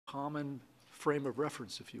common frame of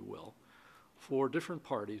reference, if you will, for different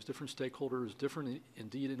parties, different stakeholders, different,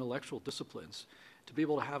 indeed, intellectual disciplines, to be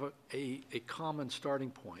able to have a common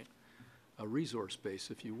starting point, a resource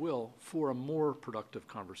base, if you will, for a more productive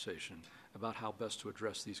conversation about how best to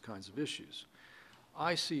address these kinds of issues.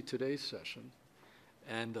 I see today's session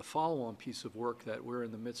and the follow-on piece of work that we're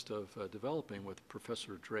in the midst of developing with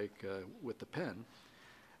Professor Drake with the pen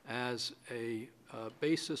as a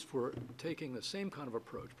basis for taking the same kind of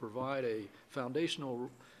approach, provide a foundational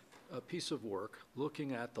piece of work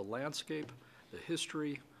looking at the landscape, the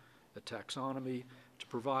history, the taxonomy, to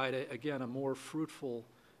provide, again, a more fruitful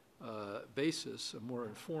basis, a more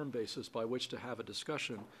informed basis by which to have a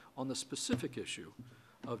discussion on the specific issue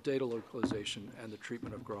of data localization and the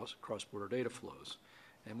treatment of cross-border data flows.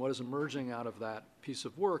 And what is emerging out of that piece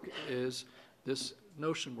of work is this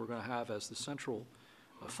notion we're going to have as the central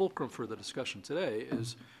fulcrum for the discussion today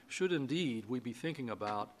is, should indeed we be thinking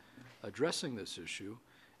about addressing this issue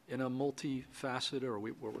in a multifaceted, or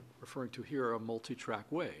what we're referring to here, a multi-track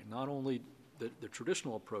way. Not only the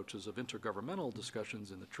traditional approaches of intergovernmental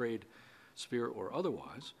discussions in the trade sphere or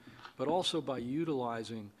otherwise, but also by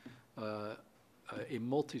utilizing a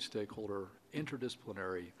multi-stakeholder,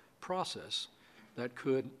 interdisciplinary process that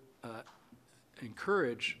could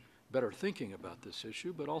encourage better thinking about this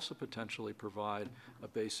issue, but also potentially provide a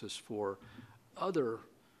basis for other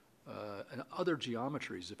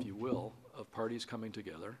geometries, if you will, of parties coming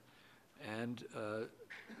together and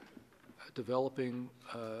developing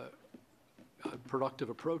productive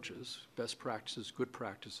approaches, best practices, good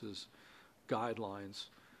practices, guidelines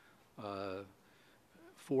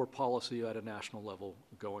for policy at a national level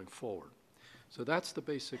going forward. So that's the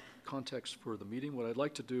basic context for the meeting. What I'd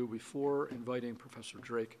like to do before inviting Professor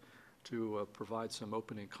Drake to provide some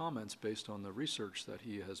opening comments based on the research that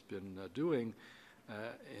he has been doing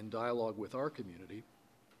in dialogue with our community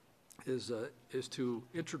is to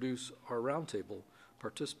introduce our roundtable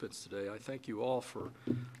participants today. I thank you all for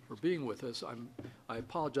being with us. I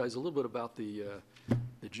apologize a little bit about the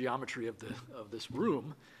geometry of this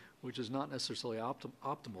room, which is not necessarily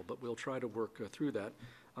optimal, but we'll try to work through that.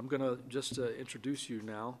 I'm going to just introduce you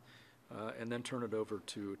now and then turn it over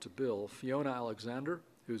to Bill. Fiona Alexander,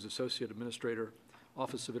 who's Associate Administrator,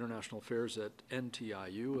 Office of International Affairs at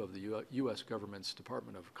NTIU of the U.S. Government's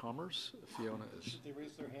Department of Commerce. Fiona is... Should they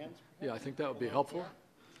raise their hands? Yeah, I think that would be helpful.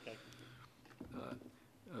 Okay.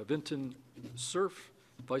 Vinton Cerf,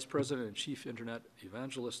 Vice President and Chief Internet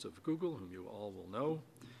Evangelist of Google, whom you all will know.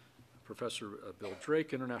 Professor Bill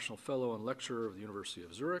Drake, International Fellow and Lecturer of the University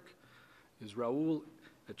of Zurich. Is Raul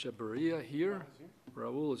Echeverria here?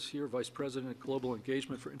 Raul is here, Vice President, Global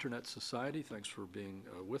Engagement for Internet Society. Thanks for being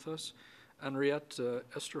with us. Henriette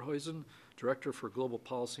Esterhuizen, Director for Global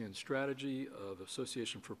Policy and Strategy of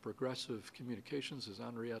Association for Progressive Communications. Is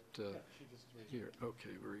Henriette here? Okay,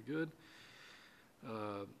 very good.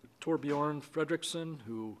 Torbjorn Fredriksson,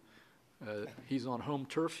 who he's on home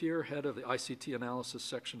turf here, Head of the ICT Analysis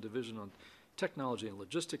Section Division on Technology and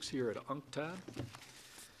Logistics here at UNCTAD.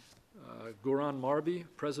 Goran Marbi,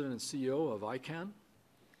 President and CEO of ICANN.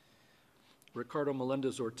 Ricardo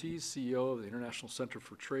Melendez-Ortiz, CEO of the International Center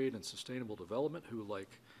for Trade and Sustainable Development, who,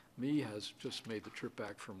 like me, has just made the trip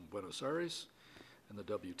back from Buenos Aires and the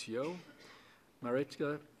WTO.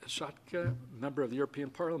 Maritka Schatke, Member of the European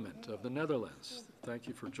Parliament of the Netherlands. Thank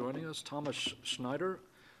you for joining us. Thomas Schneider,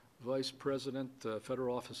 Vice President,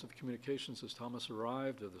 Federal Office of Communications. Has Thomas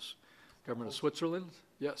arrived of the Government of Switzerland?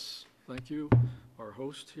 Yes, thank you. Our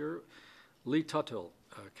host here. Lee Tuthill,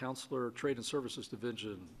 Counselor, Trade and Services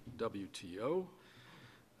Division, WTO.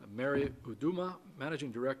 Mary Uduma,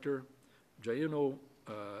 Managing Director, Jayuno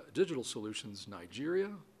Digital Solutions, Nigeria.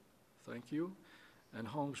 Thank you. And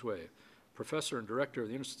Hong Zhui, Professor and Director of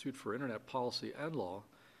the Institute for Internet Policy and Law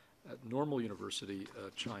at Normal University,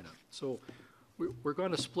 China. So we're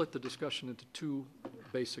going to split the discussion into two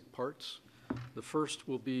basic parts. The first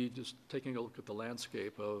will be just taking a look at the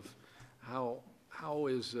landscape of how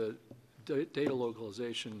is data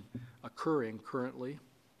localization occurring currently,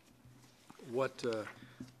 what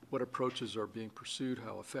approaches are being pursued,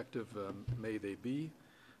 how effective may they be,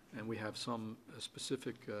 and we have some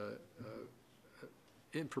specific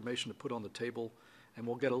information to put on the table, and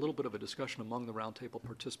we'll get a little bit of a discussion among the roundtable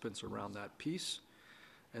participants around that piece.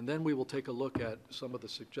 And then we will take a look at some of the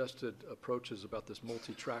suggested approaches about this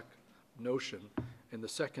multi-track notion in the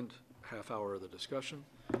second half hour of the discussion,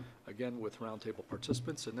 again with roundtable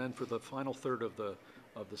participants. And then for the final third of the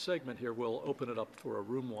segment here, we'll open it up for a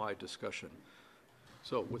room-wide discussion.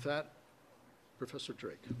 So with that, Professor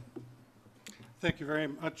Drake. Thank you very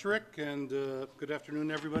much, Rick, and good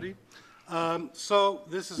afternoon, everybody. So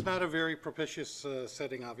this is not a very propitious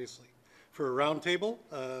setting, obviously, for a roundtable.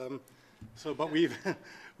 But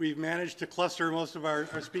we've managed to cluster most of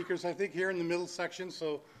our speakers, I think, here in the middle section.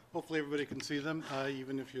 So hopefully everybody can see them,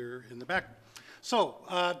 even if you're in the back. So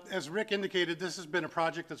as Rick indicated, this has been a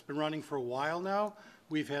project that's been running for a while now.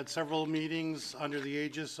 We've had several meetings under the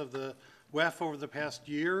aegis of the WEF over the past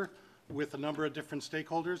year with a number of different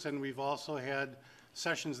stakeholders, and we've also had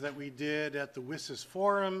sessions that we did at the WSIS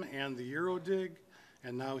Forum and the Eurodig,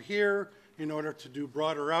 and now here, in order to do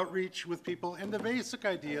broader outreach with people. And the basic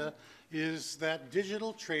idea is that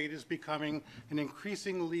digital trade is becoming an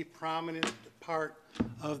increasingly prominent part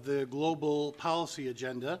of the global policy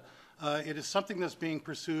agenda. It is something that's being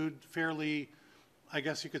pursued fairly, I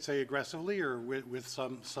guess you could say, aggressively, or with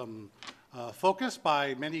some focus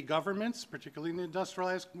by many governments, particularly in the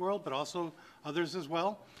industrialized world, but also others as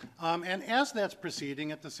well. And as that's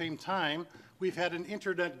proceeding, at the same time, we've had an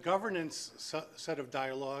internet governance set of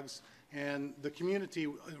dialogues, and the community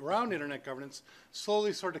around internet governance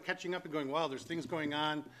slowly sort of catching up and going, wow, there's things going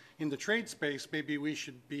on in the trade space, maybe we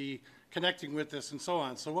should be connecting with this, and so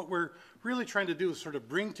on. So what we're really trying to do is sort of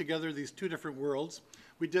bring together these two different worlds.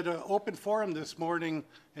 We did an open forum this morning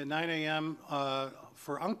at 9 a.m.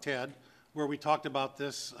 For UNCTAD, where we talked about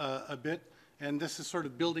this a bit, and this is sort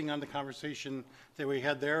of building on the conversation that we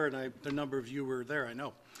had there, and the number of you were there, I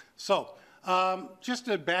know. So just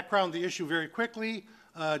to background the issue very quickly,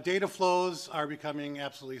 data flows are becoming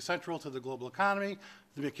absolutely central to the global economy.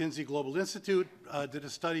 The McKinsey Global Institute did a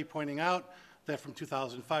study pointing out that from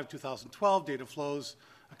 2005 to 2012, data flows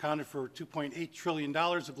accounted for $2.8 trillion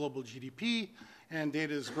of global GDP, and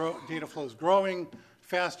data flows growing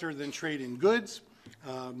faster than trade in goods.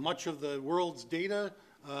 Much of the world's data,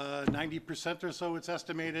 90% or so it's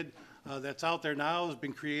estimated, that's out there now has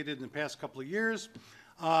been created in the past couple of years.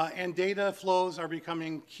 And data flows are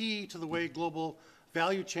becoming key to the way global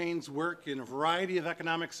value chains work in a variety of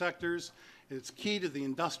economic sectors. It's key to the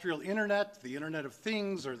industrial internet, the Internet of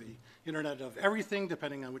Things, or the Internet of Everything,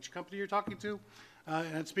 depending on which company you're talking to.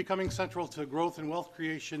 And it's becoming central to growth and wealth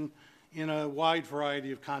creation in a wide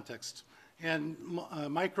variety of contexts. And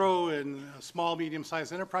micro and small,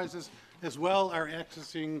 medium-sized enterprises as well are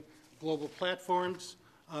accessing global platforms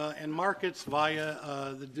and markets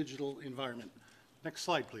via the digital environment. Next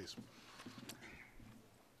slide, please.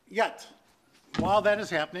 Yet, while that is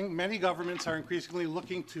happening, many governments are increasingly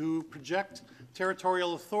looking to project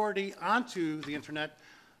territorial authority onto the internet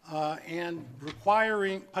and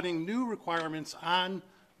putting new requirements on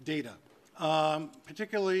data.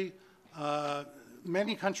 Particularly,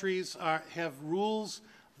 many countries have rules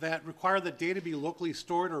that require that data be locally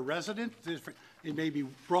stored or resident. It may be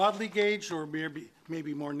broadly gauged or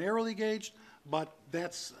maybe more narrowly gauged, but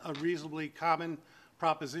that's a reasonably common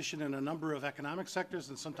proposition in a number of economic sectors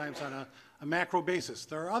and sometimes on a macro basis.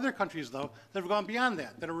 There are other countries, though, that have gone beyond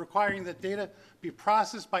that are requiring that data be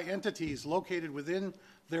processed by entities located within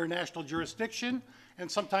their national jurisdiction, and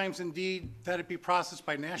sometimes, indeed, that it be processed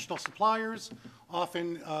by national suppliers,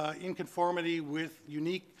 often in conformity with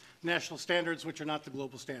unique national standards, which are not the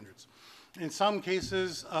global standards. In some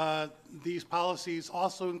cases, these policies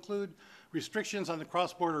also include restrictions on the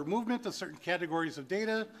cross-border movement of certain categories of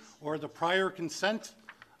data or the prior consent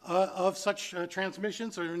of such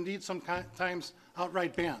transmissions, or indeed sometimes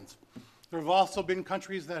outright bans. There have also been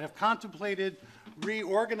countries that have contemplated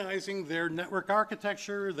reorganizing their network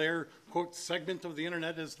architecture, their, quote, segment of the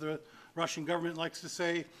internet, as the Russian government likes to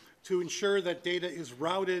say, to ensure that data is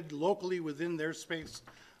routed locally within their space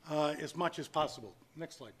as much as possible.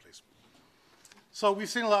 Next slide, please. So we've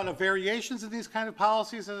seen a lot of variations of these kind of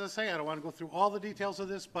policies, as I say. I don't want to go through all the details of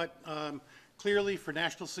this, but clearly for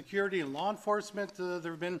national security and law enforcement,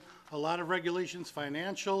 there have been a lot of regulations,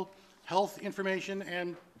 financial, health information,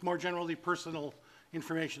 and more generally personal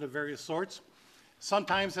information of various sorts.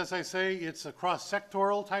 Sometimes, as I say, it's a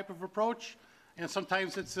cross-sectoral type of approach, and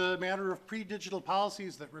sometimes it's a matter of pre-digital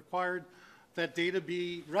policies that required that data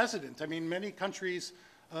be resident. I mean, many countries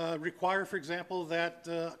require, for example, that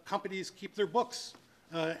companies keep their books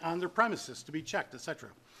on their premises to be checked, et cetera.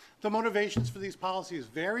 The motivations for these policies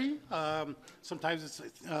vary. Sometimes it's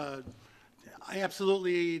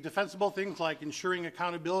absolutely defensible things like ensuring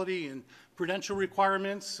accountability and prudential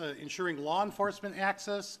requirements, ensuring law enforcement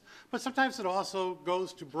access, but sometimes it also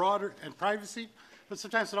goes to broader, and privacy, but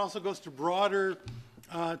sometimes it also goes to broader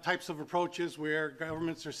types of approaches where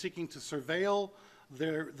governments are seeking to surveil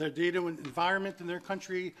their data environment in their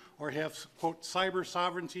country, or have, quote, cyber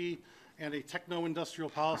sovereignty and a techno-industrial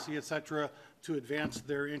policy, et cetera, to advance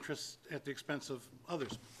their interests at the expense of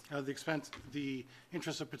others, the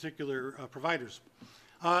interests of particular providers.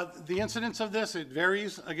 The incidence of this, it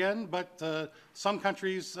varies again, but some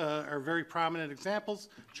countries are very prominent examples: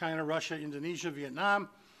 China, Russia, Indonesia, Vietnam.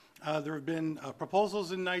 There have been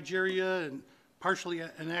proposals in Nigeria and partially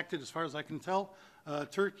enacted as far as I can tell.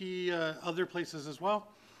 Turkey, other places as well.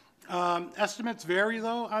 Estimates vary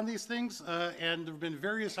though on these things, and there have been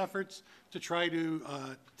various efforts to try to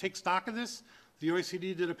take stock of this. The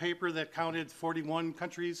OECD did a paper that counted 41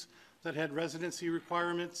 countries that had residency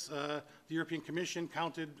requirements. The European Commission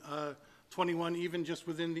counted 21 even just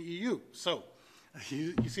within the EU. So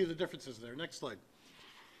you see the differences there. Next slide.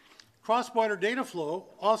 Cross-border data flow,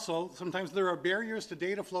 also, sometimes there are barriers to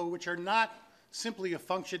data flow which are not simply a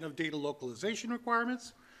function of data localization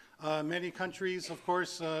requirements. Many countries, of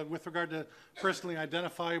course, with regard to personally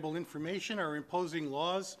identifiable information, are imposing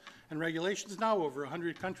laws and regulations now. Over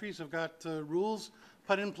 100 countries have got rules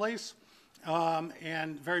put in place.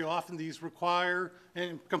 And very often these require,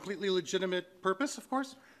 and completely legitimate purpose, of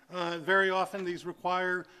course, very often these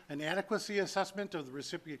require an adequacy assessment of the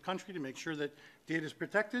recipient country to make sure that data is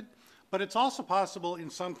protected. But it's also possible in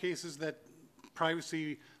some cases that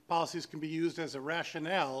privacy policies can be used as a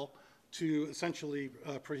rationale to essentially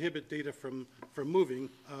prohibit data from moving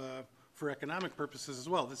for economic purposes as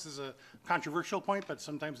well. This is a controversial point, but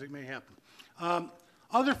sometimes it may happen.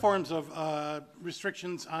 Other forms of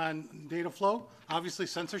restrictions on data flow, obviously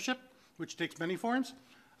censorship, which takes many forms.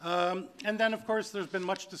 And then, of course, there's been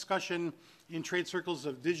much discussion in trade circles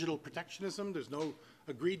of digital protectionism. There's no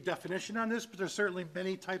agreed definition on this, but there's certainly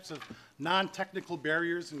many types of non-technical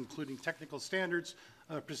barriers, including technical standards,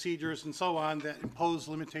 procedures, and so on, that impose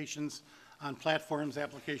limitations on platforms,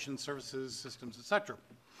 applications, services, systems, et cetera.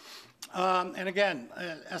 And again,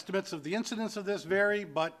 estimates of the incidence of this vary,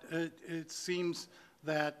 but it seems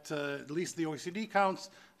that at least the OECD counts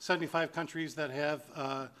 75 countries that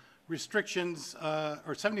have restrictions,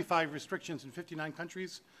 or 75 restrictions in 59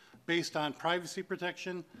 countries based on privacy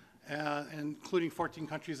protection, including 14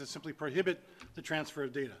 countries that simply prohibit the transfer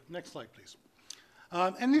of data. Next slide, please.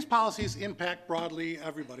 And these policies impact broadly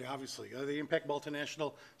everybody, obviously. They impact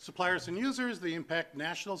multinational suppliers and users. They impact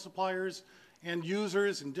national suppliers and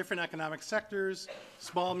users in different economic sectors,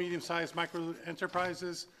 small, medium-sized micro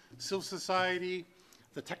enterprises, civil society,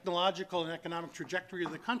 the technological and economic trajectory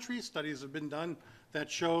of the country. Studies have been done that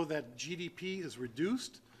show that GDP is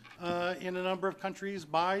reduced in a number of countries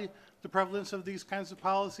by the prevalence of these kinds of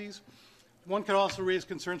policies. One could also raise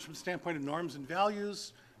concerns from the standpoint of norms and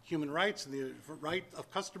values, human rights, and the right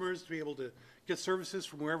of customers to be able to get services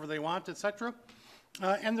from wherever they want, et cetera.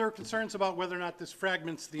 And there are concerns about whether or not this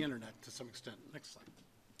fragments the internet to some extent. Next slide.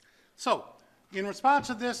 So, in response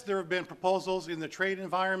to this, there have been proposals in the trade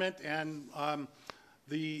environment, and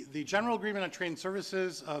the General Agreement on Trade and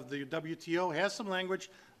Services of the WTO has some language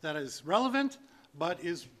that is relevant, but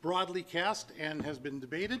is broadly cast and has been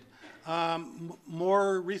debated.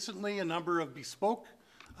 More recently, a number of bespoke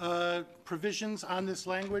provisions on this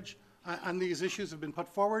language, on these issues have been put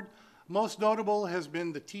forward. Most notable has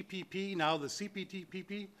been the TPP, now the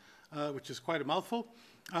CPTPP, which is quite a mouthful,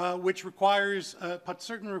 which requires, put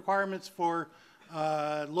certain requirements for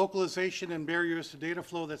localization and barriers to data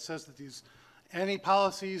flow that says that any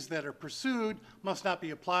policies that are pursued must not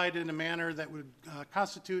be applied in a manner that would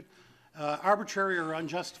constitute arbitrary or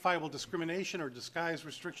unjustifiable discrimination or disguised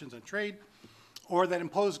restrictions on trade, or that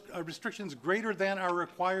impose restrictions greater than are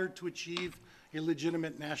required to achieve a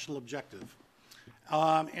legitimate national objective.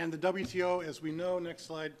 And the WTO, as we know, next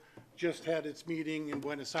slide, just had its meeting in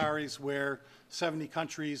Buenos Aires where 70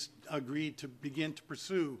 countries agreed to begin to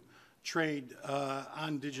pursue trade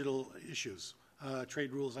on digital issues,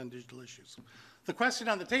 trade rules on digital issues. The question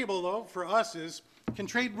on the table, though, for us is, can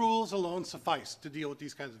trade rules alone suffice to deal with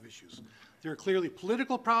these kinds of issues? There are clearly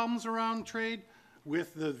political problems around trade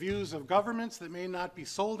with the views of governments that may not be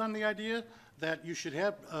sold on the idea that you should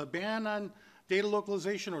have a ban on data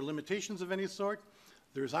localization or limitations of any sort.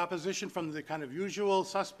 There's opposition from the kind of usual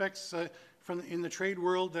suspects in the trade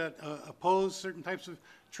world that oppose certain types of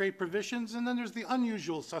trade provisions. And then there's the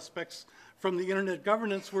unusual suspects from the internet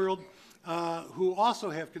governance world who also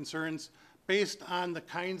have concerns based on the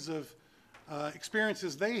kinds of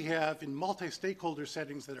experiences they have in multi-stakeholder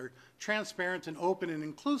settings that are transparent and open and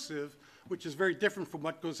inclusive, which is very different from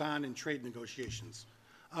what goes on in trade negotiations.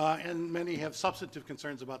 And many have substantive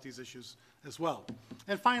concerns about these issues as well.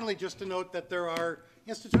 And finally, just to note that there are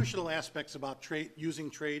institutional aspects about trade, using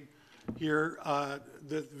trade here.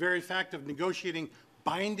 The very fact of negotiating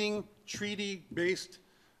binding treaty-based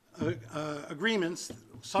agreements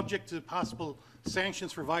subject to possible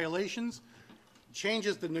sanctions for violations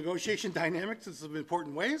changes the negotiation dynamics in some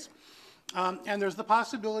important ways. And there's the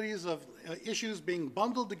possibilities of issues being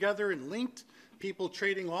bundled together and linked, people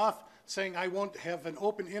trading off, saying, I won't have an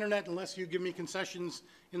open internet unless you give me concessions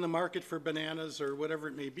in the market for bananas or whatever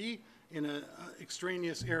it may be in an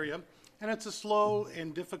extraneous area. And it's a slow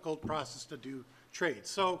and difficult process to do trade.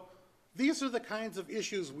 So these are the kinds of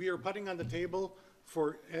issues we are putting on the table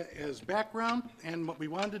for as background. And what we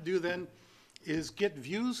wanted to do then is get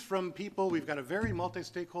views from people. We've got a very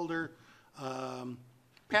multi-stakeholder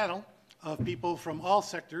panel of people from all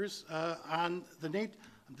sectors on the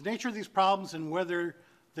nature of these problems and whether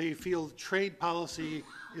they feel trade policy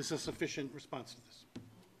is a sufficient response to this.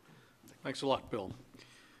 Thanks a lot, Bill.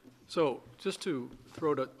 So just to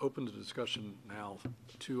throw it open to discussion now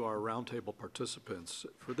to our roundtable participants,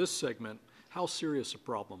 for this segment, how serious a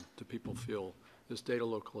problem do people feel this data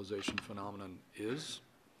localization phenomenon is?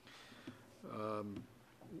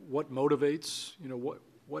 What motivates,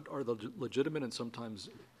 what are the legitimate and sometimes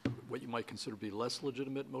what you might consider to be less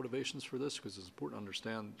legitimate motivations for this? Because it's important to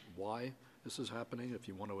understand why this is happening if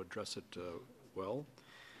you want to address it well.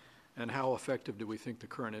 And how effective do we think the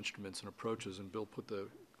current instruments and approaches, and Bill put the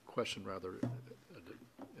question rather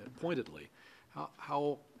pointedly,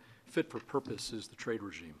 how fit for purpose is the trade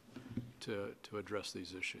regime to address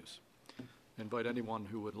these issues? I invite anyone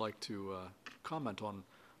who would like to comment on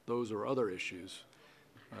those or other issues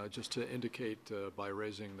just to indicate by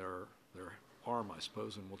raising their arm, I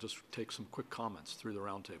suppose, and we'll just take some quick comments through the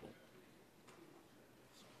roundtable.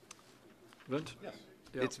 Vint? Yes.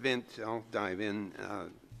 Yeah. It's Vint. I'll dive in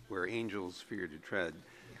where angels fear to tread.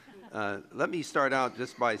 Let me start out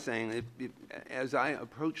just by saying, as I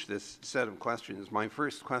approach this set of questions, my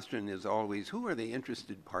first question is always, who are the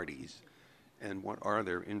interested parties and what are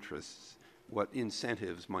their interests? What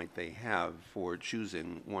incentives might they have for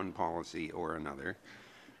choosing one policy or another?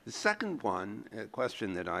 The second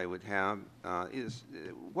question that I would have is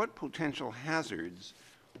what potential hazards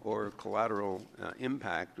or collateral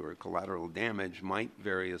impact or collateral damage might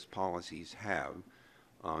various policies have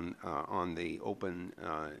on the open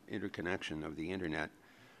interconnection of the internet?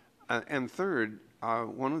 And third,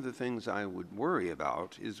 one of the things I would worry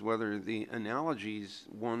about is whether the analogies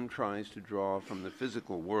one tries to draw from the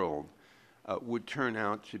physical world would turn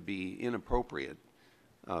out to be inappropriate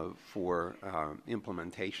for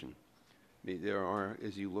implementation. There are,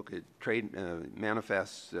 as you look at trade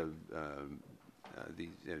manifests of these,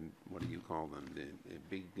 what do you call them, the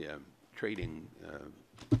big trading,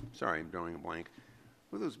 sorry, I'm drawing a blank.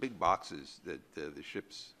 What are those big boxes that the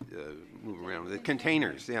ships move around with? The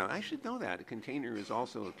containers. Yeah, I should know that. A container is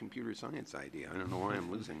also a computer science idea. I don't know why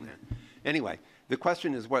I'm losing that. Anyway, the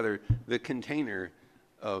question is whether the container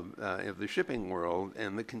of the shipping world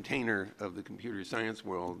and the container of the computer science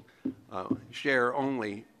world share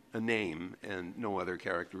only a name and no other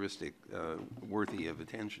characteristic worthy of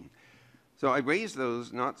attention. So I raise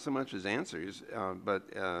those not so much as answers,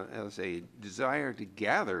 but as a desire to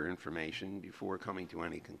gather information before coming to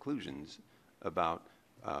any conclusions about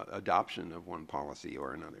adoption of one policy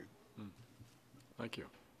or another. Thank you.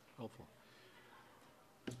 Helpful.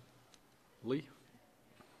 Lee?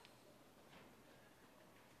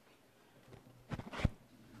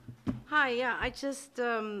 Hi, yeah, I just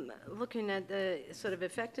looking at the sort of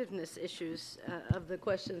effectiveness issues of the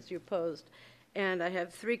questions you posed. And I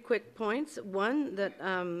have 3 quick points. One, that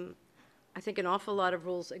I think an awful lot of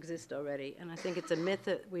rules exist already, and I think it's a myth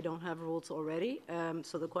that we don't have rules already.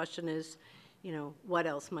 So the question is, what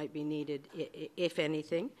else might be needed, if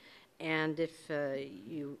anything? And if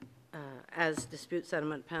you, as dispute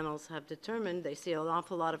settlement panels have determined, they see an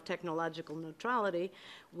awful lot of technological neutrality,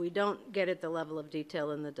 we don't get at the level of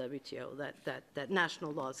detail in the WTO that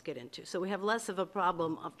national laws get into. So we have less of a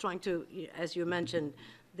problem of trying to, as you mentioned,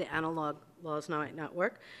 the analog laws might not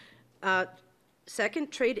work.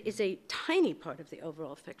 Second, trade is a tiny part of the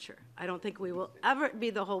overall picture. I don't think we will ever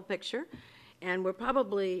be the whole picture. And we're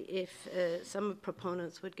probably, if some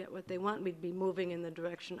proponents would get what they want, we'd be moving in the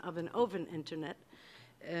direction of an open internet.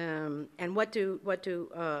 And what do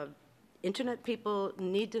internet people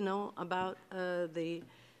need to know about the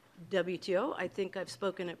WTO? I think I've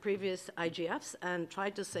spoken at previous IGFs and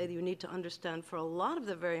tried to say that you need to understand for a lot of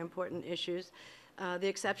the very important issues the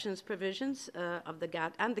exceptions provisions of the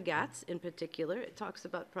GATT and the GATS in particular. It talks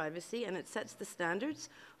about privacy and it sets the standards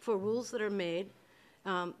for rules that are made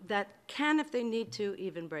that can, if they need to,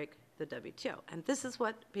 even break the WTO. And this is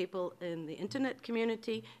what people in the internet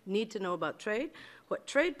community need to know about trade. What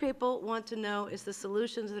trade people want to know is the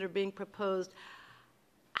solutions that are being proposed,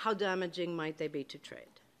 how damaging might they be to trade?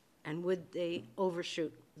 And would they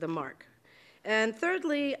overshoot the mark? And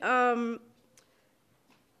thirdly,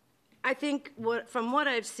 I think from what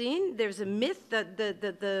I've seen, there's a myth that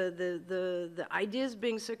the ideas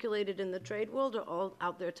being circulated in the trade world are all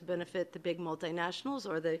out there to benefit the big multinationals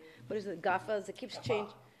or the, what is it, GAFAs, it keeps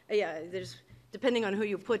changing. Yeah, depending on who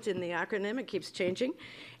you put in the acronym, it keeps changing.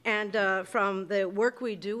 And from the work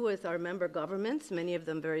we do with our member governments, many of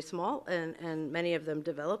them very small and many of them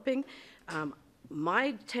developing,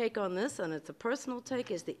 my take on this, and it's a personal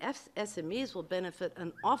take, is the SMEs will benefit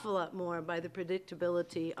an awful lot more by the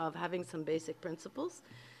predictability of having some basic principles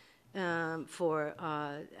for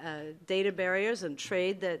data barriers and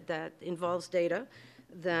trade that involves data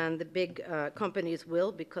than the big companies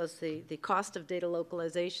will, because the cost of data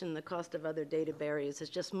localization, the cost of other data barriers is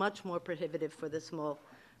just much more prohibitive for the small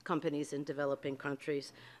companies in developing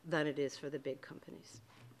countries than it is for the big companies.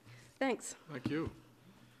 Thanks. Thank you.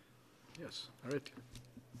 Yes, all right.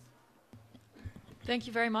 Thank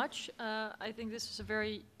you very much. I think this is a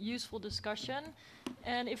very useful discussion.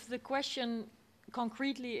 And if the question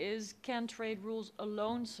concretely is, can trade rules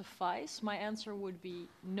alone suffice? My answer would be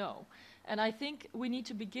no. And I think we need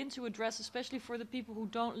to begin to address, especially for the people who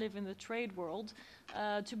don't live in the trade world,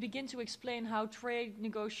 to begin to explain how trade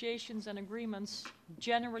negotiations and agreements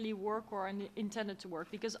generally work or are intended to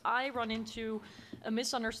work. Because I run into a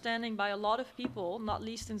misunderstanding by a lot of people, not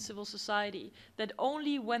least in civil society, that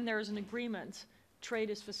only when there is an agreement,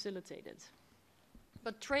 trade is facilitated.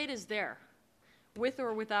 But trade is there, with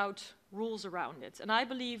or without rules around it. And I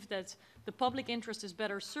believe that the public interest is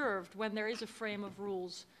better served when there is a frame of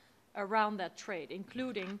rules around that trade,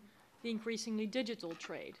 including the increasingly digital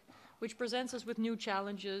trade, which presents us with new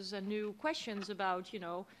challenges and new questions about, you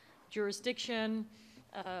know, jurisdiction,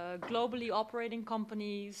 globally operating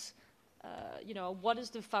companies, you know, what is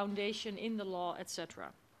the foundation in the law, etc.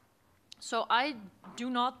 So I do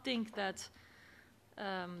not think that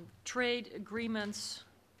trade agreements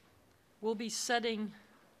will be setting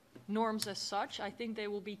norms as such. I think they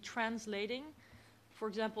will be translating. For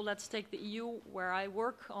example, let's take the EU, where I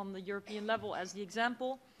work on the European level as the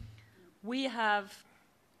example. We have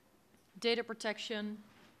data protection,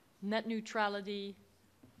 net neutrality,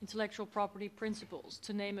 intellectual property principles,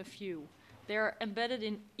 to name a few. They're embedded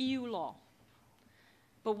in EU law.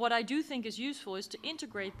 But what I do think is useful is to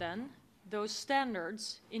integrate then those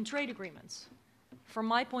standards in trade agreements, from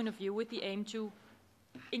my point of view, with the aim to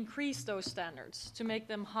increase those standards, to make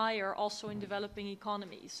them higher also in developing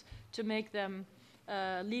economies, to make them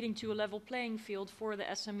leading to a level playing field for the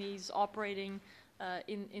SMEs operating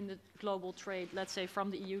in the global trade, let's say from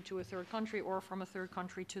the EU to a third country or from a third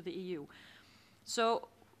country to the EU. So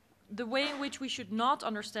the way in which we should not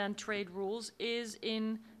understand trade rules is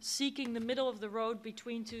in seeking the middle of the road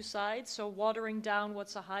between two sides, so watering down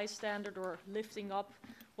what's a high standard or lifting up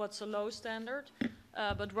what's a low standard,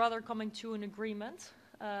 but rather coming to an agreement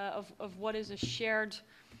of what is a shared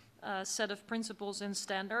set of principles and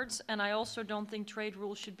standards. And I also don't think trade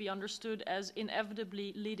rules should be understood as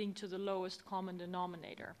inevitably leading to the lowest common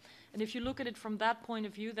denominator. And if you look at it from that point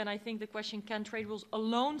of view, then I think the question, can trade rules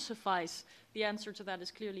alone suffice? The answer to that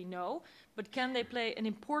is clearly no. But can they play an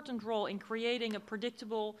important role in creating a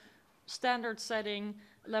predictable, standard-setting,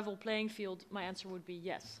 level playing field? My answer would be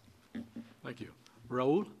yes. Thank you.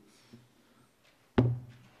 Raul?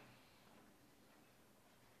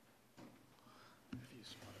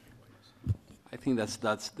 I think that's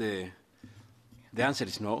the answer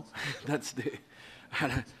is no. That's the,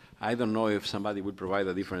 I don't know if somebody would provide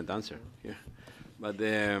a different answer here. But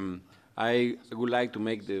I would like to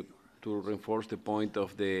make to reinforce the point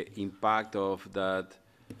of the impact of that,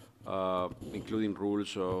 including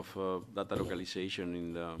rules of data localization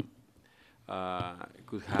in the,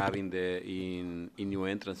 could have in new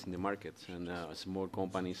entrants in the markets and small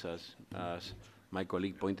companies, as my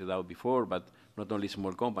colleague pointed out before, but not only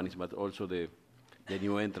small companies, but also the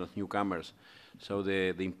new entrants, newcomers. So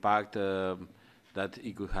the impact that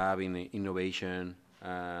it could have in innovation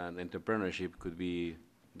and entrepreneurship could be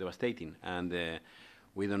devastating. And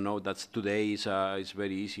we don't know that today is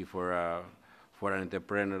very easy for an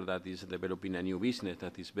entrepreneur that is developing a new business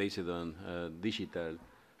that is based on digital.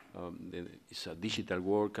 It's a digital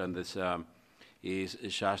work, and it's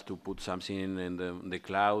just to put something in the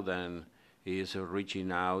cloud, and is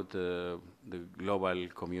reaching out the global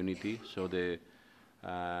community. So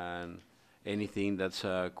anything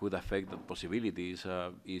that could affect the possibilities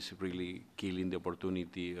is really killing the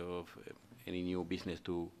opportunity of any new business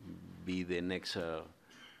to be the next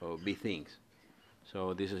big things.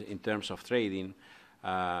 So this is in terms of trading,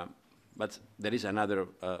 but there is another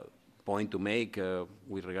point to make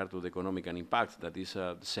with regard to the economic and impact. That is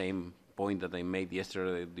the same point that I made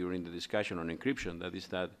yesterday during the discussion on encryption. That is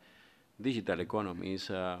that digital economy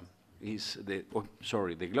is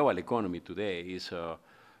the global economy today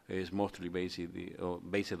is mostly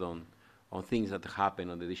based on things that happen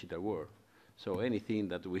on the digital world. So anything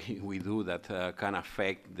that we do that can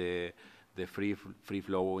affect the free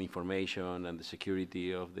flow of information and the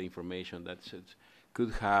security of the information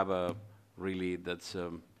could have really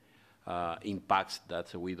impacts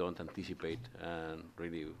that we don't anticipate, and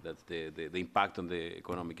really that's the impact on the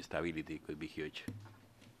economic stability could be huge.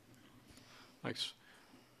 Thanks.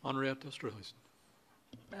 Henriette Esterhuis.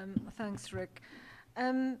 Thanks, Rick.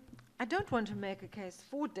 I don't want to make a case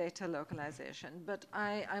for data localization, but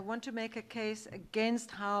I want to make a case against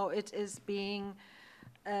how it is being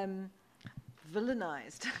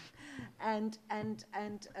villainized. and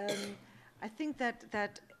I think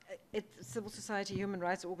that civil society, human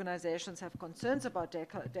rights organizations have concerns about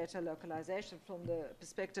data localization from the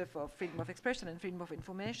perspective of freedom of expression and freedom of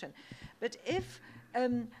information. But if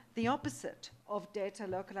the opposite of data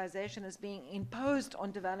localization is being imposed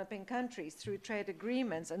on developing countries through trade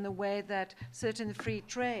agreements in the way that certain free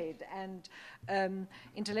trade and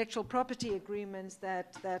intellectual property agreements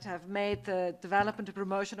that have made the development and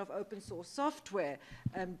promotion of open source software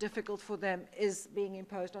difficult for them is being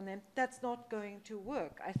imposed on them, that's not going to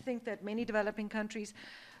work. I think that many developing countries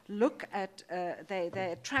look at,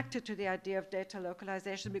 they're attracted to the idea of data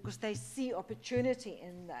localization because they see opportunity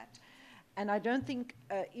in that. And I don't think,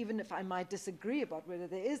 even if I might disagree about whether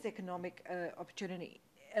there is economic opportunity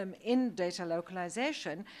in data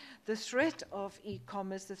localization, the threat of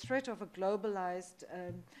e-commerce, the threat of a globalized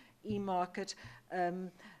e-market,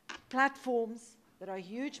 platforms that are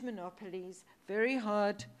huge monopolies, very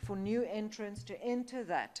hard for new entrants to enter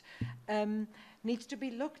that, needs to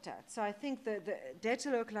be looked at. So I think that the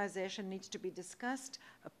data localization needs to be discussed,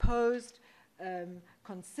 opposed,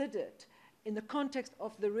 considered in the context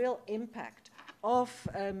of the real impact of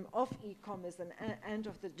e-commerce and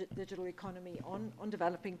of the digital economy on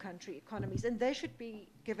developing country economies. And they should be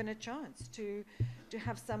given a chance to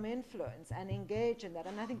have some influence and engage in that.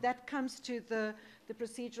 And I think that comes to the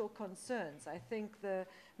procedural concerns. I think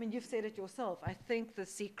you've said it yourself, I think the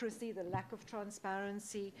secrecy, the lack of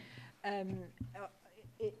transparency,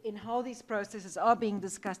 in how these processes are being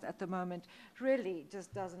discussed at the moment really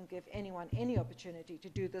just doesn't give anyone any opportunity to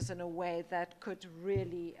do this in a way that could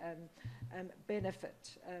really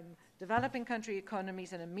benefit developing country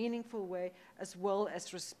economies in a meaningful way, as well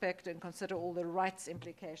as respect and consider all the rights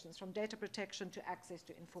implications from data protection to access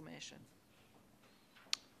to information.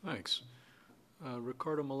 Thanks.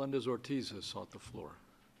 Ricardo Melendez-Ortiz has sought the floor.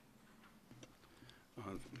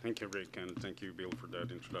 Thank you, Rick, and thank you, Bill, for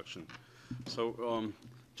that introduction. So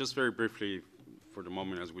just very briefly, for the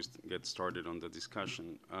moment as we get started on the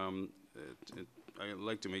discussion, I'd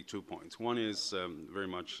like to make 2 points. One is very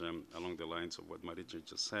much along the lines of what Maritza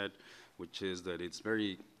just said, which is that it's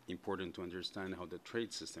very important to understand how the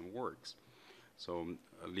trade system works. So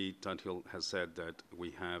Lee Tuthill has said that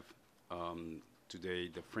we have today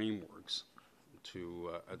the frameworks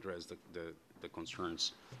to address the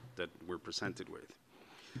concerns that we're presented with.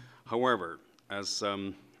 However, as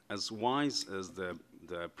wise as the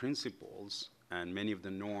principles and many of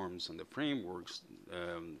the norms and the frameworks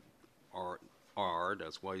are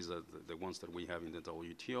as wise as the ones that we have in the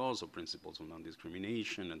WTO, so principles on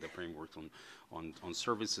non-discrimination and the frameworks on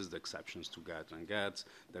services, the exceptions to GATT and GATS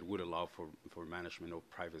that would allow for management of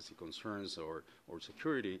privacy concerns or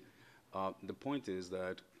security, the point is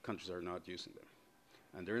that countries are not using them.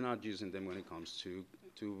 And they're not using them when it comes to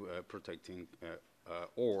protecting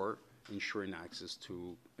or ensuring access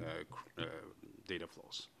to data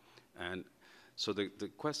flows. And so the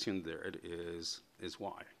question there is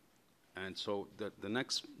why? And so the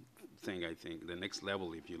next thing, I think, the next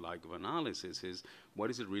level, if you like, of analysis is what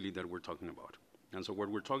is it really that we're talking about? And so what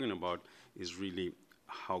we're talking about is really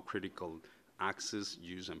how critical access,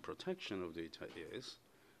 use, and protection of data is,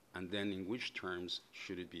 and then in which terms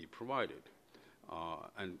should it be provided.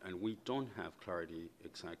 And we don't have clarity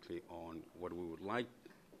exactly on what we would like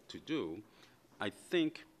to do, I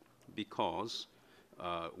think because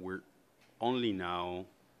we're only now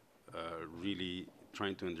really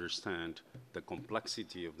trying to understand the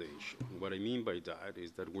complexity of the issue. What I mean by that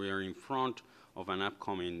is that we are in front of an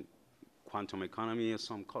upcoming quantum economy, as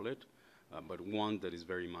some call it, but one that is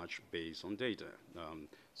very much based on data.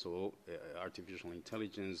 So artificial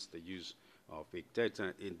intelligence, the use of big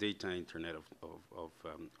data, Internet of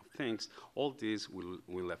Things, all this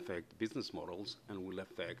will affect business models and will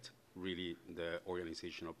affect really the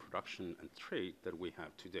organization of production and trade that we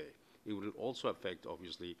have today. It will also affect,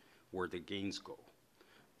 obviously, where the gains go.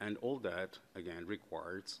 And all that, again,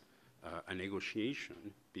 requires a negotiation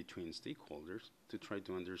between stakeholders to try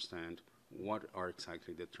to understand what are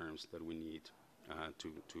exactly the terms that we need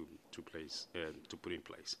to put in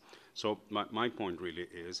place. So my point really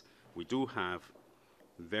is we do have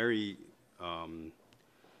very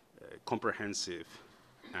comprehensive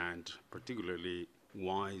and particularly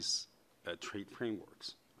wise trade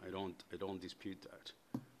frameworks. I don't dispute that,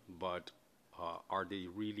 but are they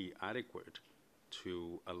really adequate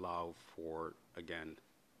to allow for, again,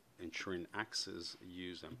 ensuring access,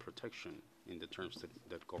 use, and protection in the terms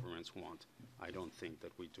that governments want? I don't think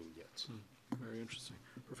that we do yet. Very interesting.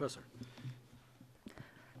 Professor.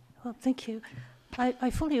 Well, thank you. I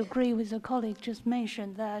fully agree with the colleague just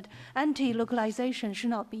mentioned that anti-localization should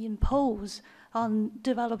not be imposed on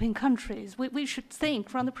developing countries. We should think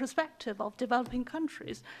from the perspective of developing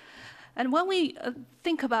countries. And when we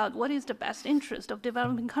think about what is the best interest of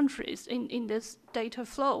developing countries in this data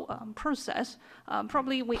flow process,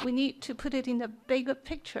 probably we need to put it in the bigger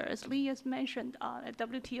picture. As Lee has mentioned, at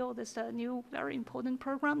WTO, there's a new very important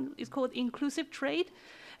program. It's called Inclusive Trade.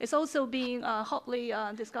 It's also being hotly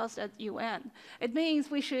discussed at UN. It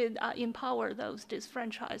means we should empower those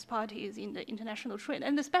disenfranchised parties in the international trade,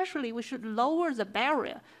 and especially we should lower the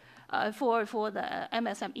barrier for the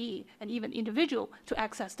MSME and even individual to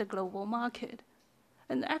access the global market.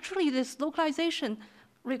 And actually this localization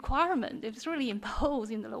requirement, if it's really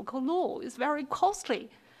imposed in the local law, is very costly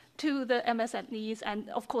to the MSMEs and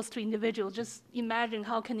of course to individuals. Just imagine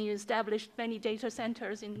how can you establish many data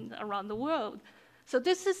centers around the world. So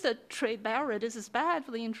this is a trade barrier. This is bad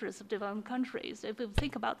for the interests of developing countries. If we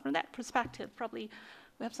think about from that perspective, probably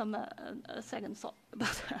we have some second thought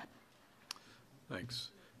about that.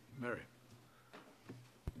 Thanks. Mary.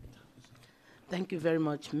 Thank you very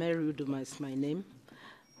much. Mary Uduma is my name.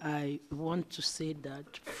 I want to say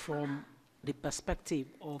that from the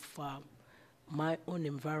perspective of my own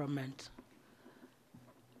environment,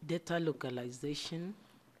 data localization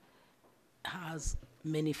has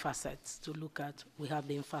many facets to look at. We have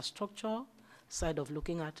the infrastructure side of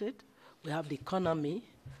looking at it. We have the economy.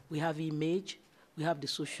 We have image. We have the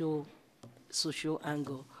social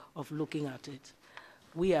angle of looking at it.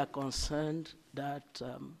 We are concerned that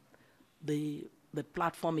the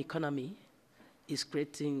platform economy is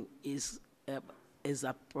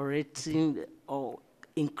operating or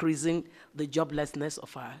increasing the joblessness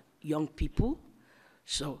of our young people.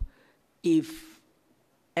 So if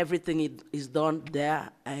everything is done there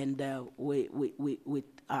and with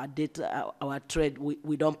our data, our trade,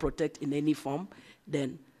 we don't protect in any form,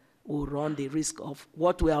 then we'll run the risk of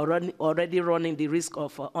what we are already running, the risk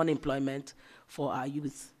of unemployment for our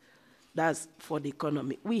youth. That's for the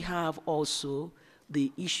economy. We have also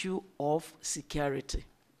the issue of security.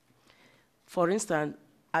 For instance,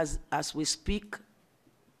 as we speak,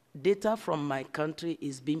 data from my country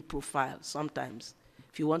is being profiled sometimes.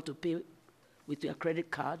 If you want to pay with your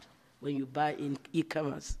credit card when you buy in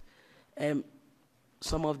e-commerce,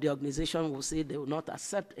 some of the organizations will say they will not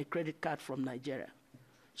accept a credit card from Nigeria.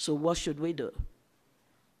 So what should we do?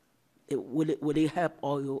 Will it help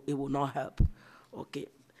or it will not help? Okay.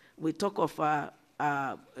 We talk of,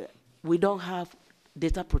 we don't have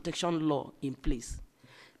data protection law in place.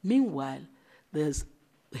 Meanwhile, there's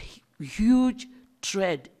a huge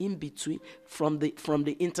thread in between from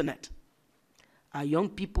the internet. Our young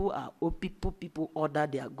people, our old people order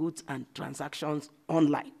their goods and transactions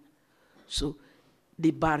online. So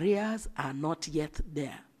the barriers are not yet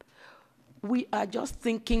there. We are just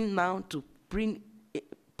thinking now to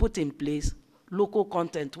put in place local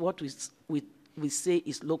content, what we say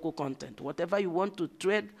is local content. Whatever you want to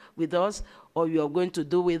trade with us or you are going to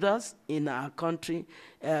do with us in our country,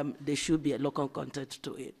 there should be a local content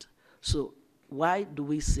to it. So why do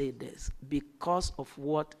we say this? Because of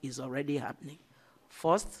what is already happening.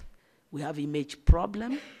 First, we have image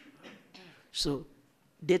problem. So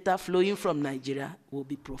data flowing from Nigeria will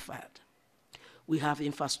be profiled. We have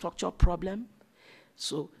infrastructure problem.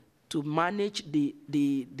 So to manage the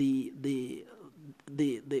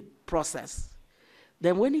process.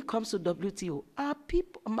 Then when it comes to WTO, our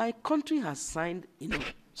people, my country has signed,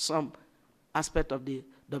 some aspect of the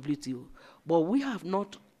WTO, but we have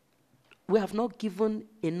not given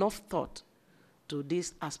enough thought to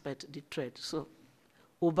this aspect, the trade. So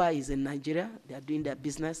Uber is in Nigeria, they are doing their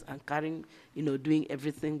business and carrying, doing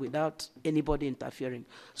everything without anybody interfering.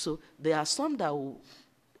 So there are some that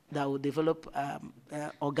will develop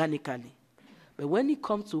organically. But when it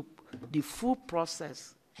comes to the full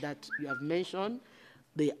process that you have mentioned,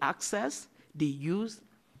 the access, the use,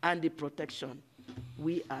 and the protection,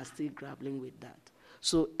 we are still grappling with that.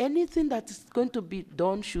 So anything that is going to be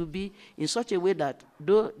done should be in such a way that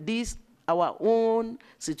our own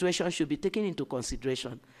situation should be taken into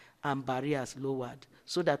consideration and barriers lowered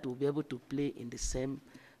so that we'll be able to play in the same,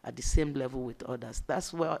 at the same level with others.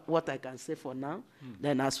 That's what I can say for now.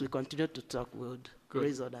 Then as we continue to talk, we'll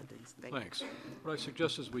raise other things. Thanks. What I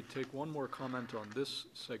suggest is we take one more comment on this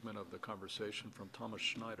segment of the conversation from Thomas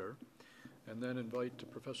Schneider, and then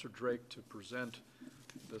invite Professor Drake to present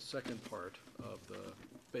the second part of the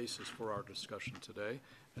basis for our discussion today,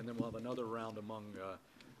 and then we'll have another round among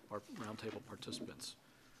our roundtable participants.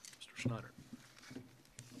 Mr. Schneider.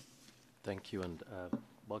 Thank you, and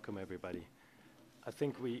welcome everybody. I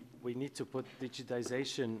think we need to put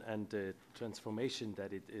digitization and the transformation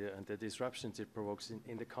that it and the disruptions it provokes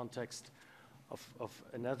in the context of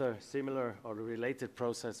another similar or related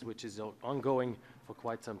process which is ongoing for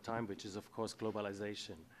quite some time, which is of course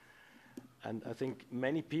globalization. And I think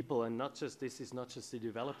many people, and this is not just a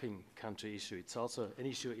developing country issue, it's also an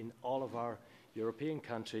issue in all of our European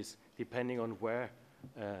countries, depending on where,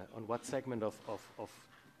 on what segment of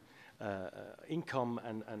income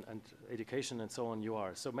and education and so on you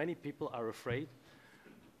are. So many people are afraid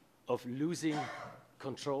of losing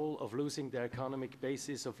control, of losing their economic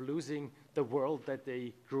basis, of losing the world that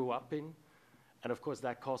they grew up in. And of course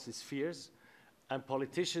that causes fears. And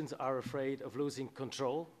politicians are afraid of losing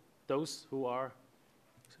control. Those who are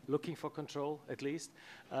looking for control, at least,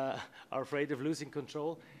 are afraid of losing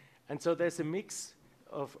control. And so there's a mix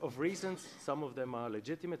of reasons. Some of them are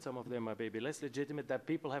legitimate, some of them are maybe less legitimate, that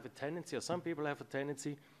people have a tendency, or some people have a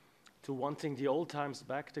tendency, to wanting the old times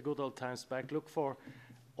back, the good old times back, look for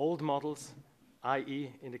old models,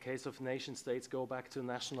 i.e., in the case of nation states, go back to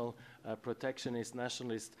national protectionist,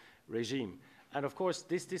 nationalist regime. And of course,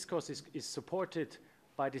 this discourse is supported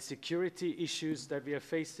by the security issues that we are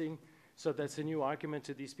facing. So that's a new argument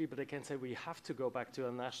to these people. They can say we have to go back to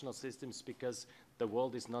our national systems because the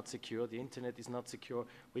world is not secure, the internet is not secure.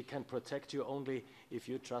 We can protect you only if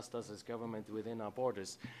you trust us as government within our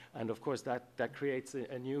borders. And of course, that creates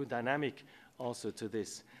a new dynamic also to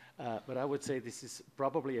this. But I would say this is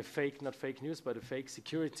probably a fake, not fake news, but a fake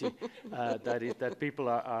security that people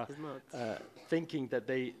are thinking that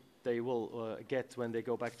they will get when they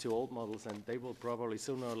go back to old models, and they will probably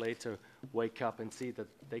sooner or later wake up and see that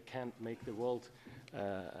they can't make the world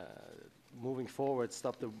moving forward,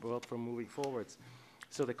 stop the world from moving forwards.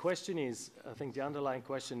 So the question is, I think the underlying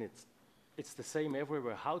question, it's the same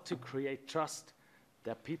everywhere, how to create trust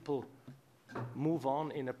that people move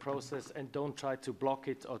on in a process and don't try to block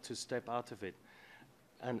it or to step out of it.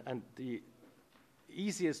 And the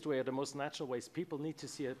easiest way, or the most natural way, is people need to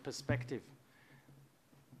see a perspective.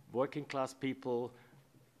 Working class people,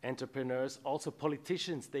 entrepreneurs, also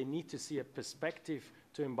politicians, they need to see a perspective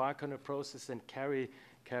to embark on a process and carry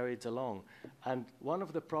it along. And one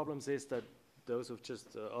of the problems is that those who've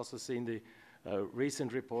just also seen the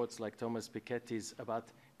recent reports like Thomas Piketty's about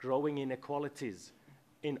growing inequalities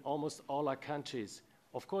in almost all our countries.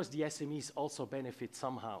 Of course, the SMEs also benefit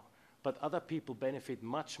somehow, but other people benefit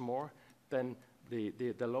much more than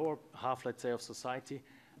the lower half, let's say, of society.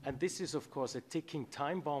 And this is, of course, a ticking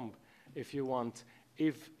time bomb, if you want.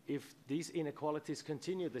 If these inequalities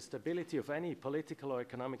continue, the stability of any political or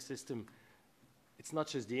economic system, it's not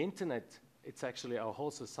just the internet, it's actually our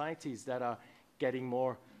whole societies that are getting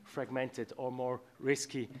more fragmented or more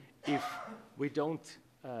risky if we don't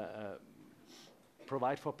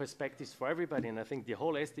provide for perspectives for everybody. And I think the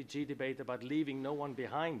whole SDG debate about leaving no one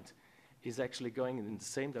behind is actually going in the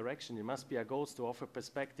same direction. It must be our goals to offer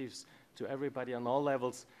perspectives to everybody on all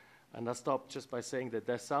levels. And I'll stop just by saying that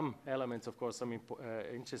there's some elements, of course, some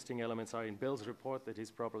interesting elements are in Bill's report that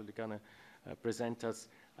he's probably going to present us.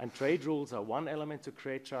 And trade rules are one element to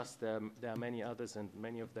create trust. There are many others, and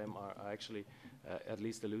many of them are actually at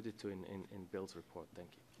least alluded to in Bill's report. Thank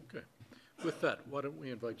you. Okay. With that, why don't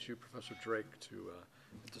we invite you, Professor Drake, to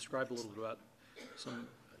describe a little bit about some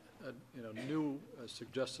new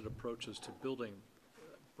suggested approaches to building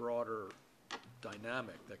broader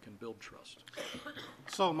dynamic that can build trust.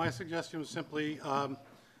 So my suggestion was simply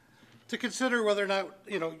to consider whether or not,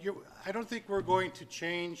 I don't think we're going to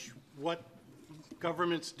change what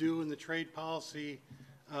governments do in the trade policy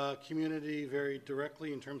community very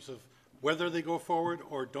directly in terms of whether they go forward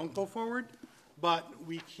or don't go forward, but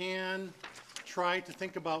we can try to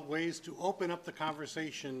think about ways to open up the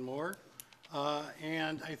conversation more.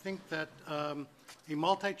 And I think that a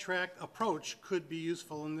multi-track approach could be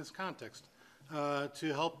useful in this context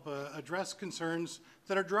to help address concerns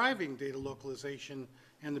that are driving data localization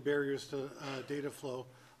and the barriers to data flow,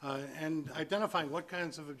 and identifying what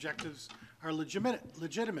kinds of objectives are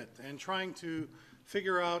legitimate, and trying to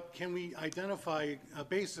figure out, can we identify a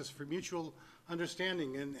basis for mutual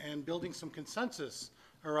understanding and building some consensus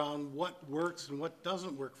around what works and what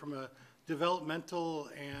doesn't work from a developmental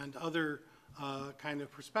and other kind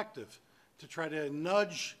of perspective to try to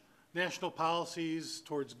nudge national policies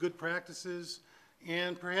towards good practices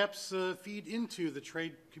and perhaps feed into the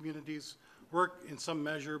trade community's work in some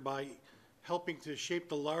measure by helping to shape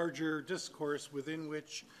the larger discourse within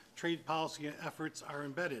which trade policy efforts are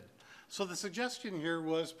embedded. So the suggestion here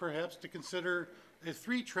was perhaps to consider a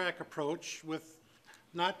three-track approach with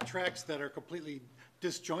not tracks that are completely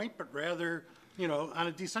disjoint, but rather, you know, on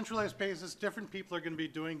a decentralized basis, different people are going to be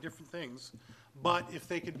doing different things. But if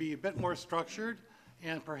they could be a bit more structured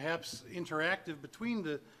and perhaps interactive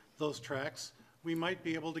between those tracks, we might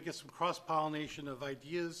be able to get some cross-pollination of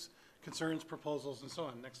ideas, concerns, proposals, and so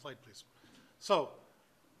on. Next slide, please. So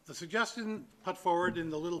the suggestion put forward in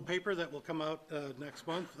the little paper that will come out next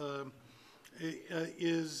month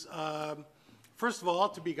is, first of all,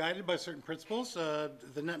 to be guided by certain principles.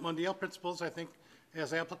 The net mondial principles, I think,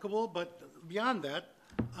 as applicable, but beyond that,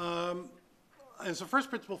 as a first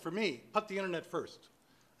principle for me, put the internet first.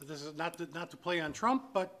 This is not to play on Trump,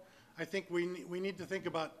 but I think we need to think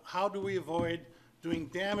about how do we avoid doing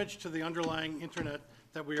damage to the underlying internet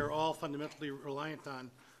that we are all fundamentally reliant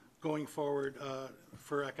on going forward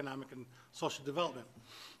for economic and social development.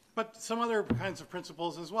 But some other kinds of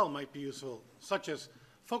principles as well might be useful, such as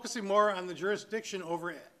focusing more on the jurisdiction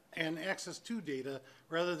over and access to data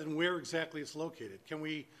rather than where exactly it's located. Can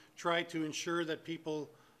we try to ensure that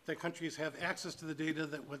countries have access to the data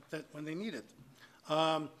that when they need it?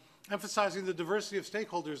 Emphasizing the diversity of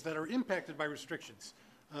stakeholders that are impacted by restrictions,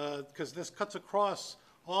 because this cuts across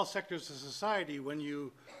all sectors of society when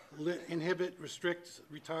you inhibit, restrict,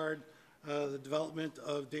 retard the development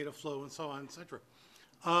of data flow and so on, et cetera.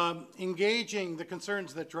 Engaging the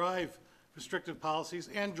concerns that drive restrictive policies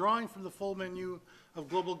and drawing from the full menu of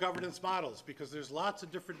global governance models, because there's lots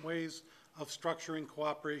of different ways of structuring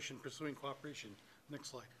cooperation, pursuing cooperation.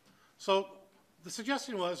 Next slide. So the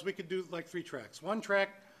suggestion was we could do like three tracks. One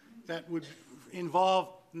track that would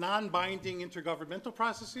involve non-binding intergovernmental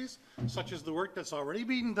processes, such as the work that's already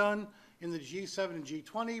being done in the G7 and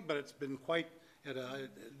G20, but it's been quite at a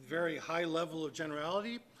very high level of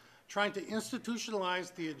generality, trying to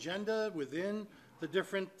institutionalize the agenda within the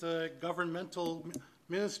different governmental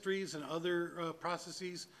ministries and other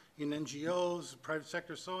processes in NGOs, private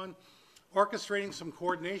sector, so on, orchestrating some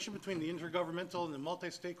coordination between the intergovernmental and the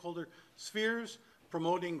multi-stakeholder spheres,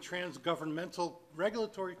 promoting trans-governmental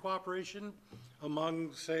regulatory cooperation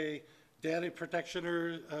among, say, data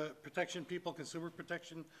protection people, consumer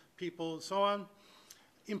protection people, and so on.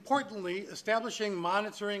 Importantly, establishing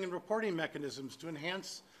monitoring and reporting mechanisms to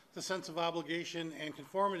enhance the sense of obligation and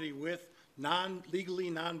conformity with legally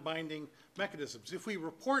non-binding mechanisms. If we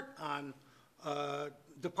report on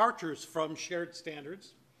departures from shared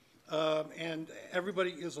standards and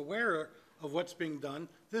everybody is aware of what's being done,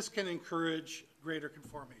 this can encourage greater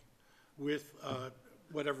conformity with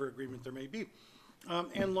whatever agreement there may be,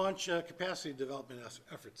 and launch capacity development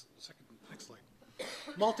efforts. Next slide.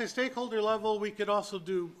 Multi-stakeholder level, we could also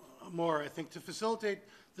do more, I think, to facilitate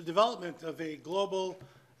the development of a global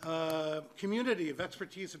community of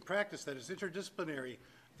expertise and practice that is interdisciplinary,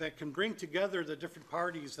 that can bring together the different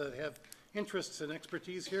parties that have interests and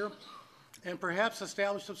expertise here, and perhaps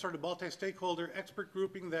establish some sort of multi-stakeholder expert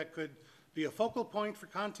grouping that could be a focal point for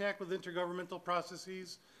contact with intergovernmental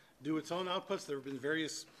processes, do its own outputs. There have been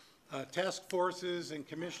various task forces and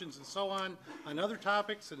commissions and so on other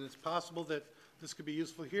topics, and it's possible that this could be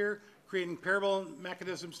useful here, creating parallel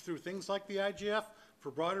mechanisms through things like the IGF for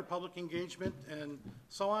broader public engagement and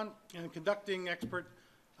so on, and conducting expert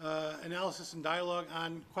analysis and dialogue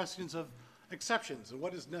on questions of exceptions and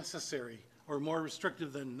what is necessary or more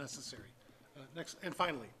restrictive than necessary. Next, and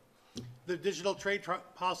finally, the digital trade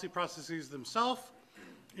policy processes themselves.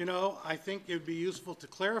 You know, I think it would be useful to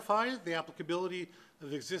clarify the applicability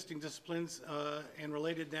of existing disciplines and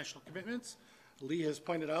related national commitments. Lee has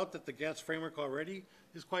pointed out that the GATS framework already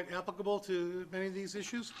is quite applicable to many of these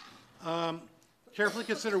issues. Carefully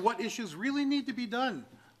consider what issues really need to be done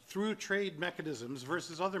through trade mechanisms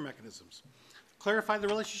versus other mechanisms. Clarify the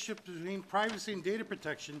relationship between privacy and data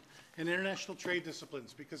protection and international trade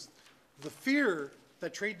disciplines, because the fear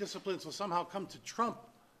that trade disciplines will somehow come to trump,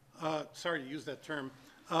 sorry to use that term,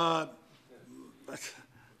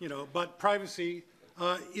 but privacy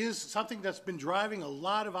is something that's been driving a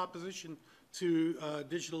lot of opposition to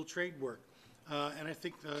digital trade work. And I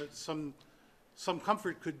think some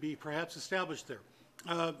comfort could be perhaps established there.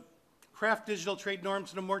 Craft digital trade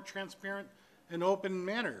norms in a more transparent and open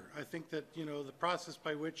manner. I think that, you know, the process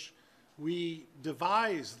by which we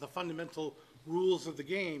devise the fundamental rules of the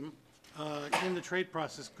game in the trade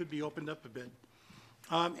process could be opened up a bit.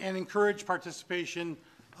 And encourage participation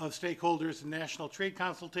of stakeholders in national trade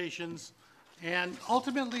consultations, And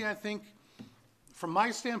ultimately, I think, from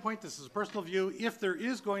my standpoint, this is a personal view, if there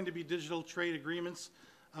is going to be digital trade agreements,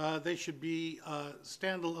 they should be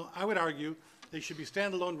standalone. I would argue they should be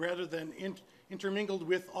standalone rather than intermingled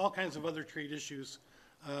with all kinds of other trade issues,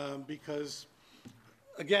 because,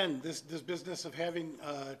 again, this business of having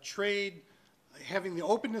trade, having the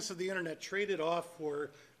openness of the internet traded off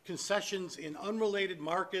for concessions in unrelated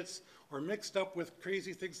markets or mixed up with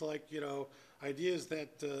crazy things like, you know, ideas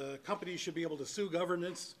that companies should be able to sue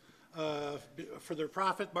governments for their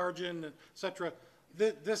profit margin, et cetera.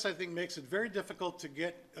 This, I think, makes it very difficult to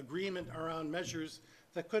get agreement around measures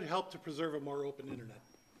that could help to preserve a more open internet.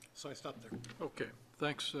 So I stop there. Okay,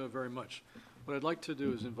 thanks very much. What I'd like to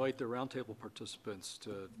do is invite the roundtable participants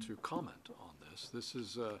to comment on this.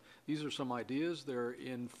 These are some ideas. They're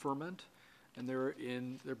in ferment, and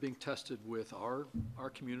they're being tested with our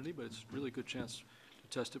community, but it's really a good chance to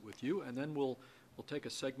test it with you. And then we'll take a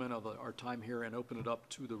segment of our time here and open it up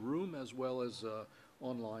to the room as well as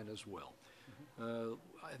online as well.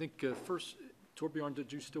 I think first, Torbjorn,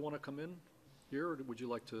 did you still want to come in here, or would you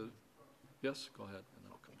like to? Yes, go ahead, and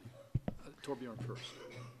then I'll come to you. Torbjorn first.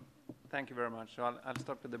 Thank you very much. So I'll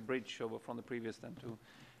start with the bridge over from the previous then too.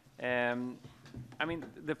 I mean,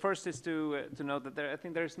 the first is to note that I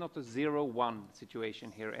think there is not a 0-1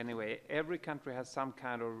 situation here anyway. Every country has some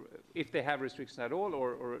kind of, if they have restrictions at all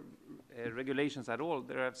or regulations at all,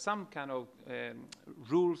 there are some kind of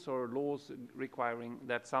rules or laws requiring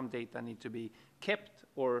that some data need to be kept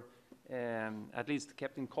or at least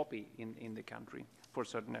kept in copy in the country for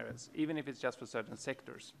certain areas, even if it's just for certain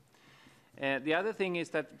sectors. The other thing is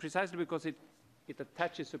that precisely because it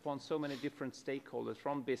attaches upon so many different stakeholders,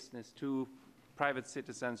 from business to private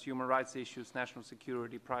citizens, human rights issues, national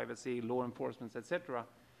security, privacy, law enforcement, etc.,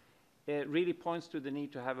 it really points to the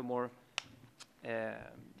need to have a more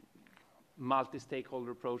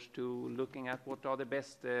multi-stakeholder approach to looking at what are the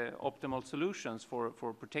best optimal solutions for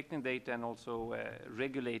protecting data and also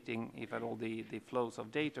regulating, if at all, the flows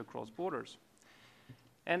of data across borders.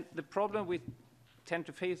 And the problem we tend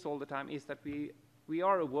to face all the time is that we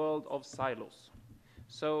are a world of silos.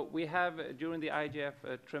 So we have, during the IGF,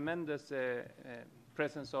 a tremendous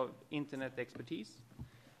presence of internet expertise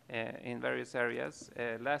in various areas.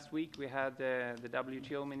 Last week we had the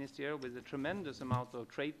WTO minister with a tremendous amount of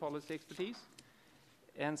trade policy expertise,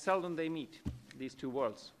 and seldom they meet, these two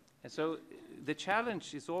worlds. And so the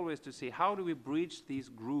challenge is always to see how do we bridge these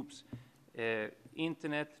groups,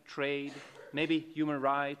 internet, trade, maybe human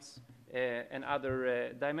rights, and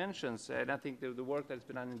other dimensions. And I think the work that's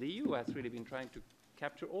been done in the EU has really been trying to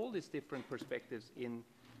capture all these different perspectives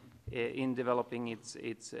in developing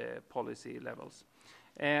its policy levels.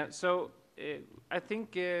 So I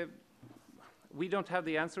think we don't have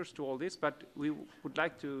the answers to all this, but we would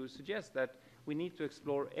like to suggest that we need to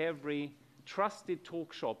explore every trusted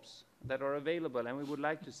talk shops that are available, and we would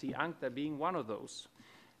like to see UNCTAD being one of those.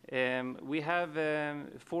 We have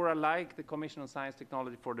fora like the Commission on Science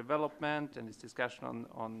Technology for Development and this discussion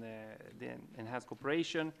on the enhanced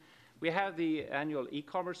cooperation. We have the annual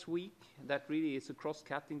e-commerce week that really is a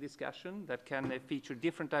cross-cutting discussion that can feature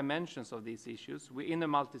different dimensions of these issues in a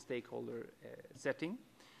multi-stakeholder setting.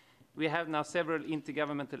 We have now several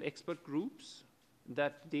intergovernmental expert groups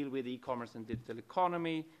that deal with e-commerce and digital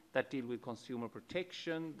economy, that deal with consumer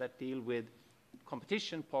protection, that deal with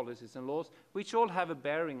competition policies and laws, which all have a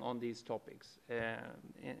bearing on these topics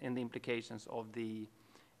and the implications of the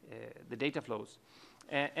data flows.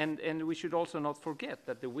 And we should also not forget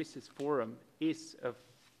that the WSIS Forum is a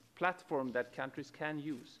platform that countries can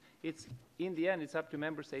use. It's, in the end, it's up to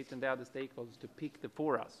member states and the other stakeholders to pick the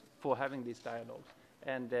forums for having these dialogues.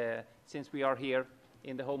 And since we are here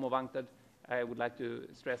in the home of UNCTAD, I would like to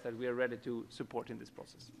stress that we are ready to support in this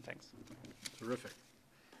process. Thanks. Terrific.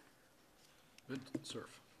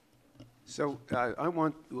 Surf. So I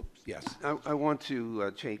want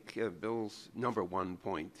to take Bill's number one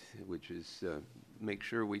point, which is make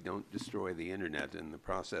sure we don't destroy the internet in the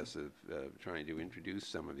process of trying to introduce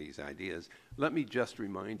some of these ideas. Let me just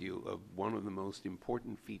remind you of one of the most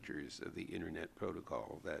important features of the internet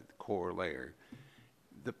protocol, that core layer.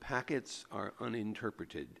 The packets are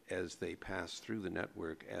uninterpreted as they pass through the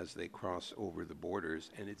network, as they cross over the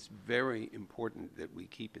borders, and it's very important that we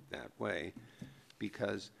keep it that way,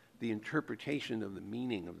 because the interpretation of the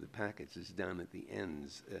meaning of the packets is done at the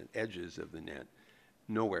edges of the net,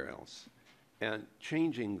 nowhere else. And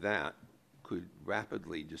changing that could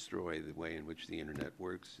rapidly destroy the way in which the internet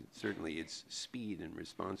works, certainly its speed and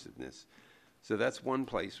responsiveness. So that's one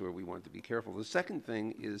place where we want to be careful. The second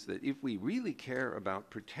thing is that if we really care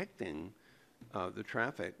about protecting the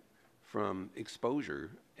traffic from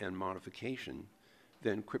exposure and modification,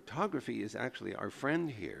 then cryptography is actually our friend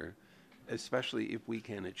here, especially if we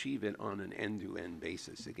can achieve it on an end-to-end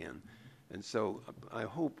basis again. And so I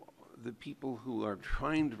hope the people who are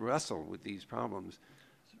trying to wrestle with these problems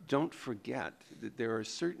don't forget that there are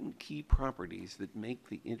certain key properties that make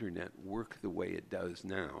the internet work the way it does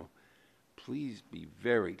now. Please be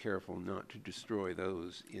very careful not to destroy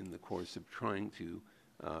those in the course of trying to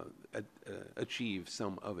achieve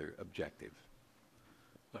some other objective.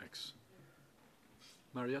 Thanks.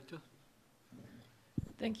 Marietta?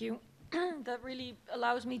 Thank you. That really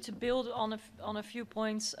allows me to build on a few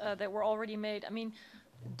points that were already made. I mean,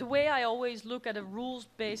 the way I always look at a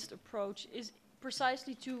rules-based approach is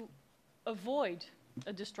precisely to avoid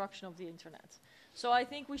a destruction of the internet. So I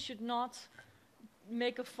think we should not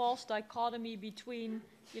make a false dichotomy between,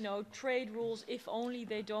 you know, trade rules if only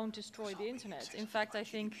they don't destroy the internet. In fact, I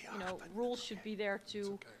think, you know, rules should be there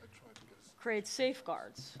to create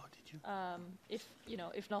safeguards,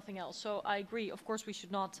 if nothing else. So I agree. Of course, we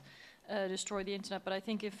should not destroy the internet, but I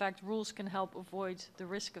think, in fact, rules can help avoid the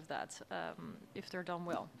risk of that if they're done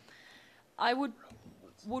well. I would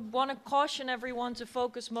want to caution everyone to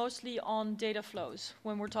focus mostly on data flows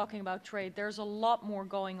when we're talking about trade. There's a lot more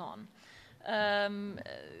going on.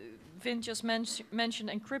 Vin just mentioned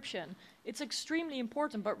encryption. It's extremely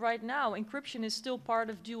important, but right now encryption is still part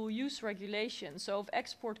of dual-use regulation, so of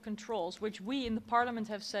export controls, which we in the Parliament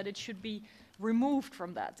have said it should be removed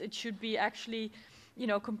from that. It should be actually, you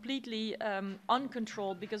know, completely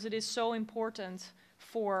uncontrolled, because it is so important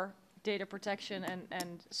for data protection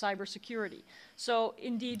and cybersecurity. So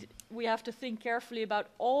indeed, we have to think carefully about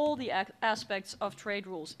all the aspects of trade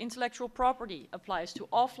rules. Intellectual property applies to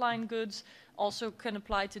offline goods, also can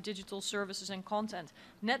apply to digital services and content.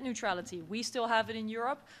 Net neutrality, we still have it in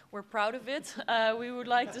Europe. We're proud of it. We would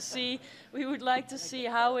like to see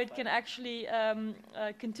how it can actually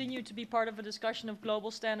continue to be part of a discussion of global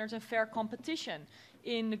standards and fair competition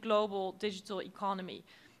in the global digital economy,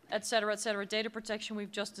 et cetera, et cetera. Data protection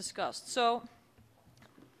we've just discussed. So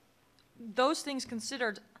those things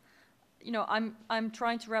considered, you know, I'm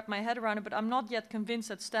trying to wrap my head around it, but I'm not yet convinced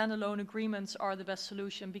that standalone agreements are the best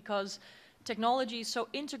solution, because technology is so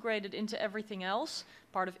integrated into everything else,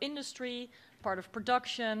 part of industry, part of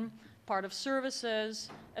production, part of services,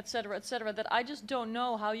 et cetera, that I just don't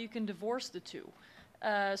know how you can divorce the two.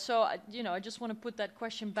 So, I just want to put that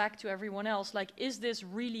question back to everyone else, like, is this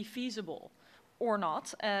really feasible or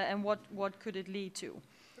not, and what could it lead to?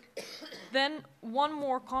 Then one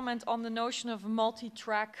more comment on the notion of a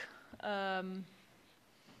multi-track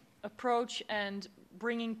approach and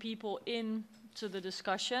bringing people into the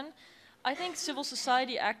discussion. I think civil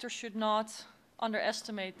society actors should not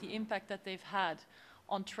underestimate the impact that they've had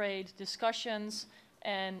on trade discussions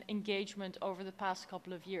and engagement over the past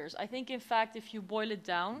couple of years. I think, in fact, if you boil it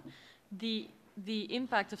down, the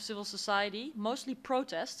impact of civil society, mostly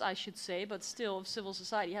protests, I should say, but still of civil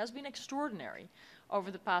society, has been extraordinary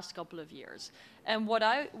over the past couple of years. And what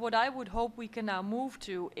I would hope we can now move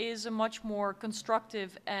to is a much more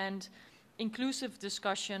constructive and inclusive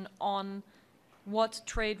discussion on what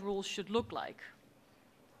trade rules should look like.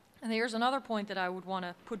 And here's another point that I would want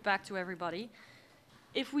to put back to everybody.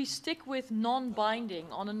 If we stick with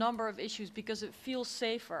non-binding on a number of issues because it feels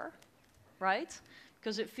safer, right?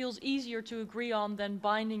 Because it feels easier to agree on than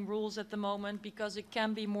binding rules at the moment, because it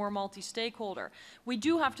can be more multi-stakeholder. We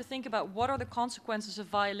do have to think about what are the consequences of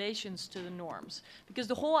violations to the norms. Because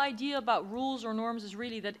the whole idea about rules or norms is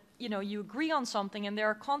really that, you know, you agree on something and there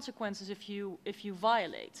are consequences if you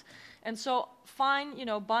violate. And so, fine, you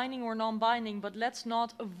know, binding or non-binding, but let's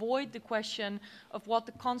not avoid the question of what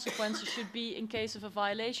the consequences should be in case of a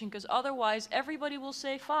violation, because otherwise everybody will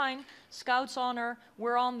say, fine, Scouts honor,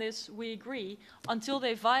 we're on this, we agree, until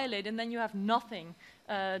they violate, and then you have nothing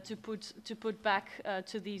to put back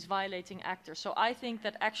to these violating actors. So I think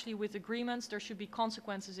that actually with agreements there should be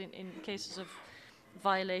consequences in cases of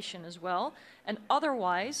violation as well. And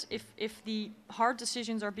otherwise, if the hard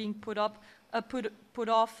decisions are being put off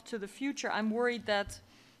to the future, I'm worried that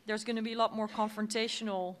there's going to be a lot more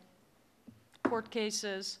confrontational court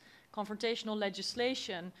cases, confrontational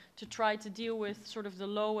legislation to try to deal with sort of the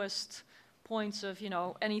lowest points of, you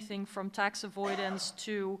know, anything from tax avoidance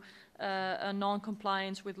to a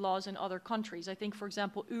non-compliance with laws in other countries. I think, for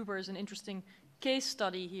example, Uber is an interesting case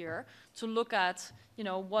study here to look at, you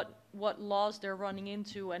know, what laws they're running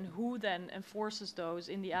into and who then enforces those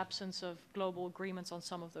in the absence of global agreements on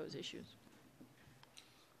some of those issues.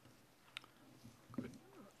 Good.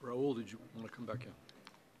 Raul, did you want to come back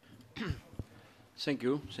in? Thank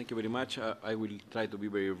you very much. I will try to be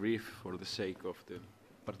very brief for the sake of the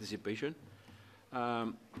participation.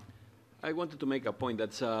 I wanted to make a point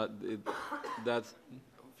that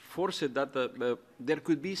forced data, there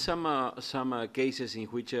could be some cases in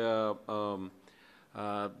which data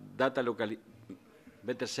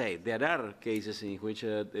better say, there are cases in which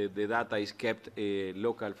the data is kept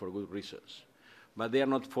local for good reasons, but they are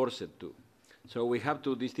not forced to. So we have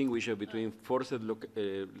to distinguish between forced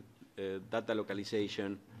data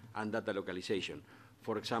localization and data localization.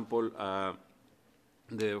 For example,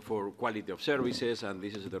 for quality of services, and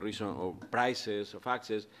this is the reason of prices of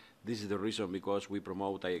access, this is the reason because we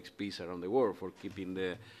promote IXPs around the world for keeping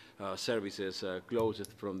the services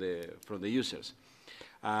closest from the users.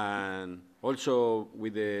 And also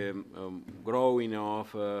with the growing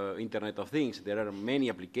of Internet of Things, there are many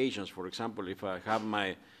applications. For example, if I have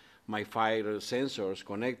my fire sensors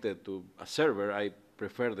connected to a server, I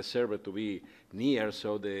prefer the server to be near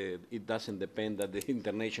so it doesn't depend on the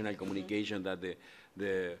international communication that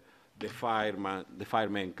the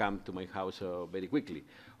firemen come to my house very quickly.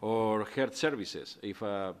 Or health services. If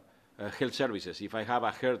if I have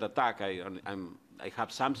a heart attack, I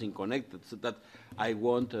have something connected so that I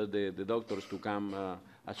want the doctors to come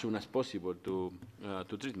as soon as possible to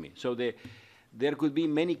treat me. So there could be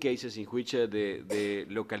many cases in which the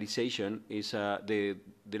localization is the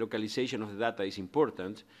localization of the data is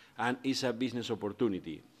important and is a business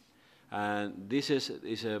opportunity. And this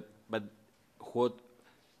is but what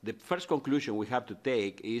the first conclusion we have to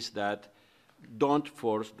take is that don't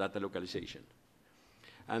force data localization.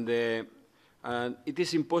 And it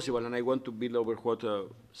is impossible, and I want to build over what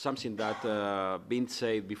something that been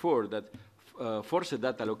said before, that forced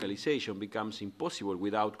data localization becomes impossible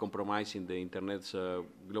without compromising the Internet's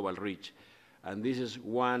global reach. And this is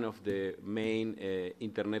one of the main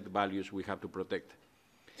Internet values we have to protect.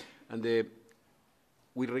 And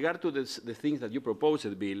with regard to the things that you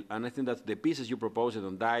proposed, Bill, and I think that the pieces you proposed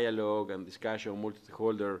on dialogue and discussion,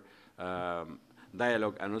 multi-stakeholder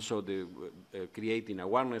dialogue, and also the creating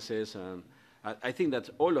awarenesses, and I think that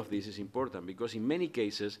all of this is important because in many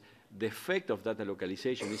cases, the effect of data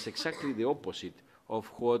localization is exactly the opposite of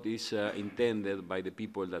what is intended by the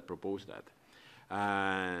people that propose that.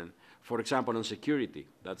 And for example, on security,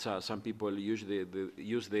 that's some people use the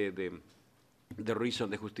reason,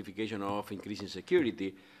 the justification of increasing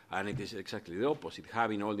security, and it is exactly the opposite.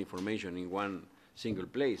 Having all the information in one single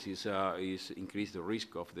place is increase the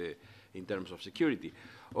risk of in terms of security.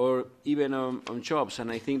 Or even on jobs,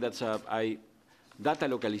 and I think that's data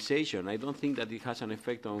localization, I don't think that it has an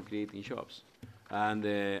effect on creating jobs. And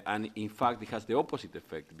in fact, it has the opposite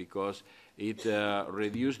effect because it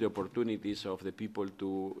reduces the opportunities of the people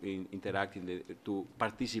to interact to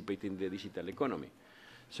participate in the digital economy.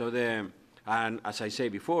 So and as I say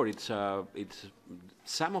before, it's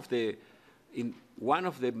some of one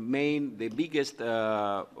of the biggest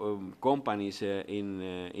companies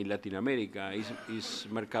in Latin America is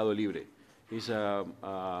Mercado Libre. It's a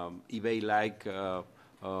eBay-like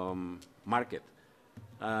market,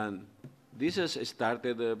 and this has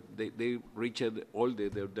started. They reached all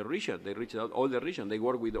the region. They reached out all the region. They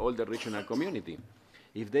work with all the regional community.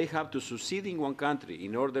 If they have to succeed in one country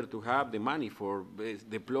in order to have the money for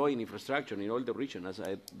deploying infrastructure in all the region, as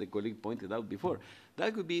the colleague pointed out before,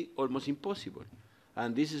 that could be almost impossible.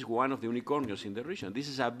 And this is one of the unicorns in the region. This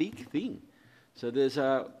is a big thing. So there's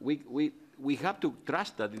we have to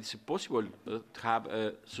trust that it's possible to have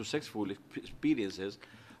successful experiences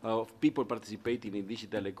of people participating in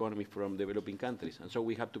digital economy from developing countries. And so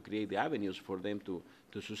we have to create the avenues for them to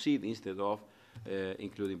succeed instead of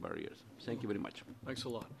including barriers. Thank you very much. Thanks a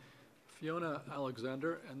lot. Fiona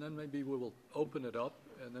Alexander, and then maybe we will open it up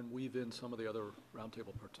and then weave in some of the other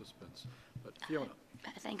roundtable participants. But Fiona.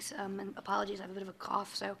 Thanks, and apologies, I have a bit of a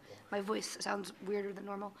cough, so my voice sounds weirder than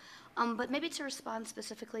normal. But maybe to respond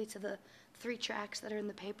specifically to the 3 tracks that are in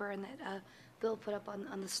the paper and that Bill put up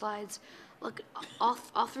on the slides. Look,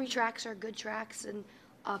 all 3 tracks are good tracks, and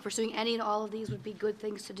pursuing any and all of these would be good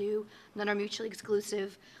things to do. None are mutually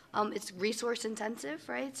exclusive. It's resource intensive,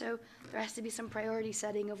 right? So there has to be some priority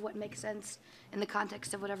setting of what makes sense in the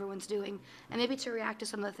context of what everyone's doing. And maybe to react to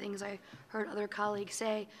some of the things I heard other colleagues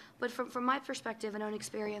say, but from my perspective and own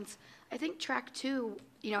experience, I think track 2,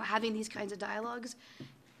 having these kinds of dialogues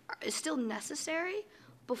is still necessary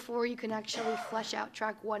before you can actually flesh out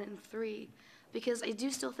track 1 and 3. Because I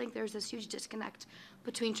do still think there's this huge disconnect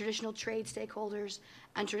between traditional trade stakeholders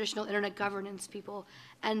and traditional internet governance people.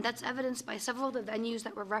 And that's evidenced by several of the venues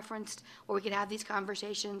that were referenced where we could have these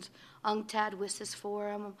conversations, UNCTAD, WSIS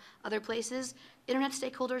Forum, other places. Internet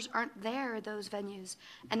stakeholders aren't there at those venues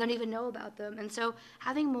and don't even know about them. And so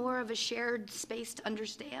having more of a shared space to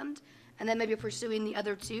understand and then maybe pursuing the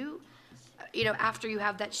other 2 you know, after you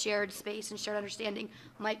have that shared space and shared understanding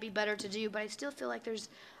might be better to do. But I still feel like there's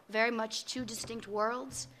very much two distinct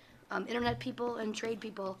worlds, internet people and trade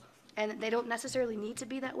people, and they don't necessarily need to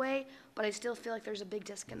be that way, but I still feel like there's a big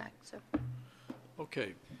disconnect, so.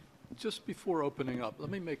 Okay, just before opening up, let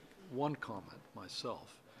me make one comment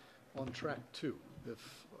myself on track 2,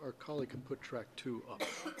 if our colleague can put track 2 up.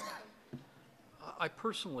 I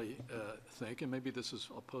personally think, and maybe this is,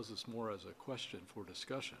 I'll pose this more as a question for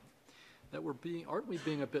discussion, that aren't we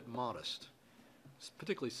being a bit modest,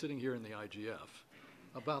 particularly sitting here in the IGF,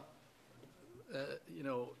 about you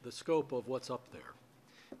know, the scope of what's up there.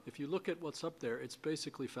 If you look at what's up there, it's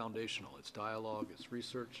basically foundational. It's dialogue, it's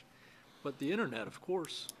research. But the internet, of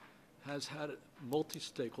course, has had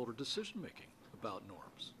multi-stakeholder decision-making about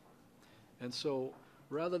norms. And so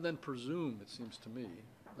rather than presume, it seems to me,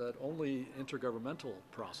 that only intergovernmental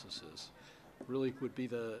processes really would be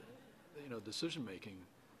the, you know, decision-making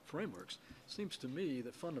frameworks, it seems to me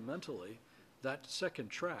that fundamentally that second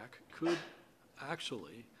track could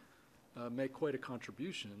actually make quite a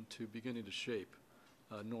contribution to beginning to shape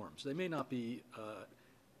norms. They may not be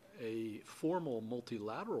a formal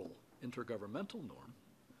multilateral intergovernmental norm,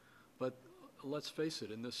 but let's face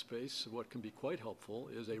it, in this space, what can be quite helpful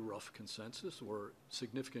is a rough consensus or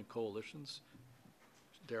significant coalitions,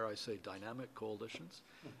 dare I say dynamic coalitions,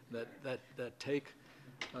 that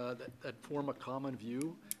form a common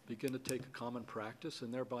view, begin to take a common practice,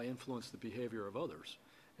 and thereby influence the behavior of others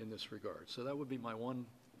in this regard. So that would be my one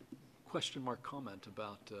question mark comment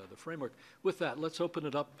about the framework. With that, let's open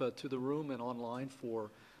it up to the room and online for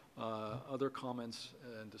other comments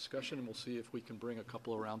and discussion, and we'll see if we can bring a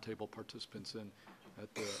couple of roundtable participants in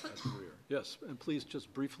at the rear. Yes, and please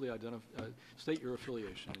just briefly state your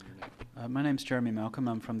affiliation and your name. My name's Jeremy Malcolm.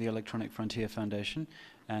 I'm from the Electronic Frontier Foundation.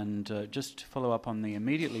 And just to follow up on the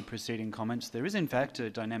immediately preceding comments, there is in fact a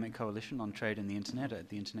dynamic coalition on trade and the internet at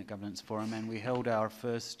the Internet Governance Forum, and we held our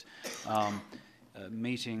first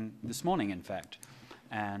meeting this morning, in fact.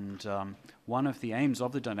 And one of the aims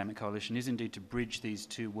of the Dynamic Coalition is indeed to bridge these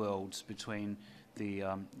two worlds between the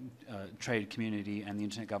trade community and the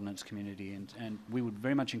internet governance community. And we would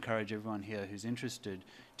very much encourage everyone here who's interested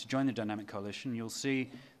to join the Dynamic Coalition. You'll see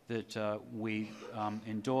that we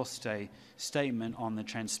endorsed a statement on the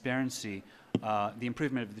transparency, the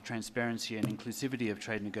improvement of the transparency and inclusivity of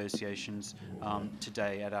trade negotiations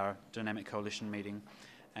today at our Dynamic Coalition meeting.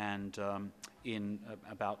 And in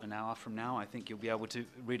about an hour from now, I think you'll be able to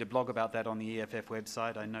read a blog about that on the EFF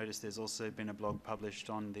website. I noticed there's also been a blog published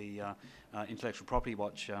on the Intellectual Property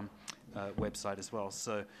Watch website as well.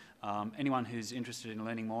 So anyone who's interested in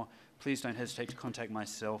learning more, please don't hesitate to contact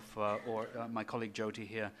myself or my colleague Jyoti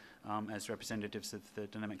here as representatives of the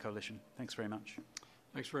Dynamic Coalition. Thanks very much.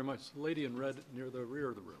 Thanks very much. The lady in red near the rear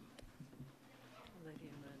of the room.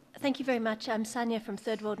 Thank you very much. I'm Sanya from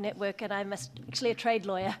Third World Network, and I'm actually a trade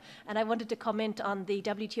lawyer, and I wanted to comment on the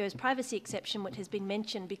WTO's privacy exception, which has been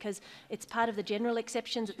mentioned, because it's part of the general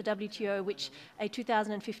exceptions at the WTO, which a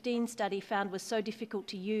 2015 study found was so difficult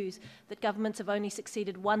to use that governments have only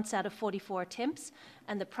succeeded once out of 44 attempts,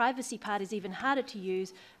 and the privacy part is even harder to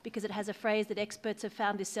use because it has a phrase that experts have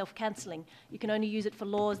found is self-cancelling. You can only use it for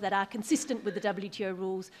laws that are consistent with the WTO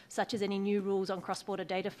rules, such as any new rules on cross-border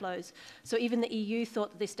data flows. So even the EU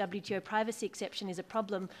thought that this WTO privacy exception is a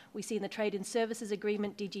problem. We see in the Trade and Services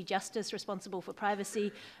Agreement, DG Justice, responsible for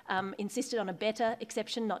privacy, insisted on a better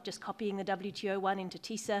exception, not just copying the WTO one into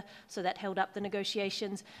TISA, so that held up the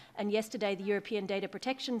negotiations. And yesterday, the European Data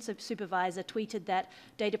Protection Supervisor tweeted that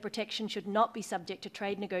data protection should not be subject to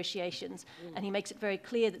trade negotiations. And he makes it very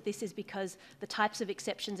clear that this is because the types of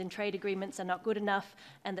exceptions in trade agreements are not good enough,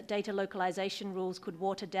 and that data localization rules could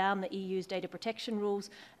water down the EU's data protection rules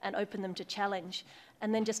and open them to challenge.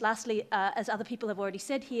 And then just lastly, as other people have already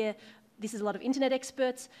said here, this is a lot of internet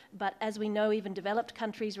experts, but as we know, even developed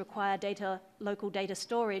countries require local data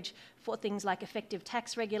storage for things like effective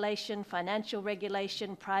tax regulation, financial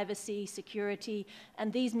regulation, privacy, security,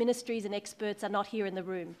 and these ministries and experts are not here in the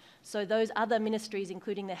room. So those other ministries,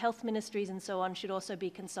 including the health ministries and so on, should also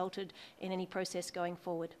be consulted in any process going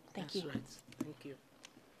forward. Thank you. Right. Thank you.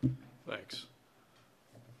 Thanks.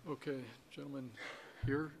 Okay, gentlemen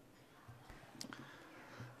here.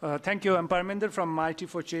 Thank you. I'm Parminder from Mighty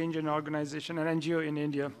for Change, an organization, an NGO in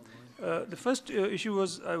India. The first issue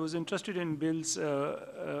was I was interested in Bill's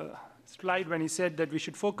slide when he said that we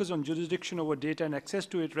should focus on jurisdiction over data and access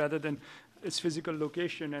to it rather than its physical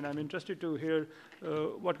location. And I'm interested to hear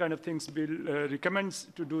what kind of things Bill recommends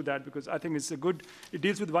to do that, because I think it's it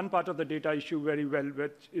deals with one part of the data issue very well,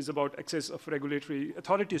 which is about access of regulatory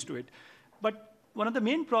authorities to it. But one of the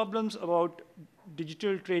main problems about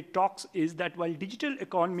digital trade talks is that while digital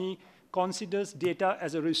economy considers data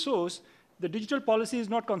as a resource, the digital policy is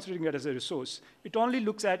not considering it as a resource. It only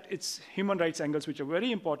looks at its human rights angles, which are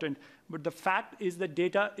very important. But the fact is that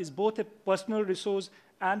data is both a personal resource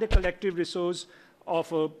and a collective resource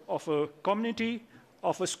of a community,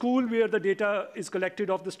 of a school where the data is collected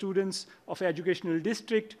of the students, of an educational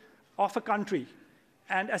district, of a country.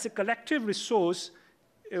 And as a collective resource,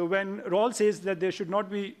 when Rawls says that there should not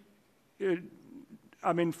be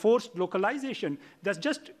forced localization, that's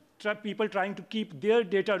just people trying to keep their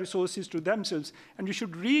data resources to themselves. And you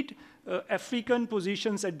should read African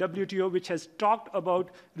positions at WTO, which has talked about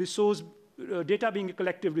data being a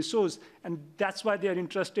collective resource. And that's why they are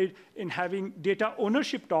interested in having data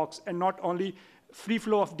ownership talks and not only free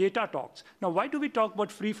flow of data talks. Now, why do we talk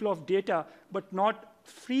about free flow of data, but not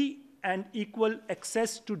free and equal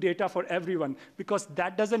access to data for everyone? Because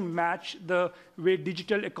that doesn't match the way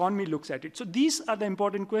digital economy looks at it. So these are the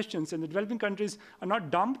important questions, and the developing countries are not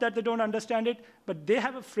dumb that they don't understand it, but they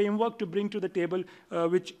have a framework to bring to the table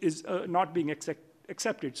which is not being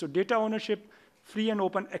accepted. So data ownership, free and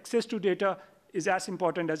open access to data is as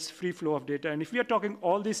important as free flow of data. And if we are talking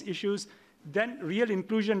all these issues, then real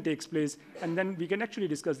inclusion takes place, and then we can actually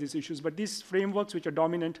discuss these issues. But these frameworks which are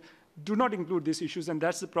dominant do not include these issues, and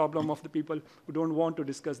that's the problem of the people who don't want to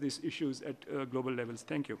discuss these issues at global levels.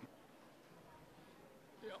 Thank you.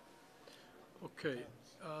 Yeah. Okay.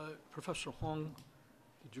 Professor Huang,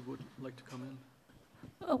 would like to come in?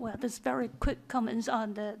 Oh, well, just very quick comments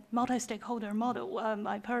on the multi-stakeholder model.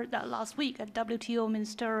 I've heard that last week at WTO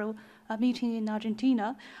ministerial meeting in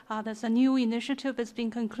Argentina, there's a new initiative that's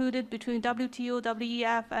been concluded between WTO,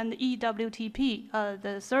 WEF, and EWTP.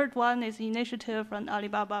 The third one is the initiative from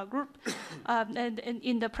Alibaba Group. And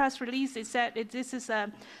in the press release, it said this is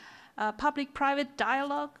a public-private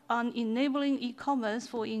dialogue on enabling e-commerce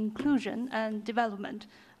for inclusion and development.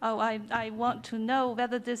 Oh, I want to know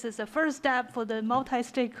whether this is a first step for the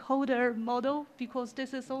multi-stakeholder model, because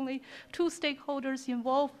this is only two stakeholders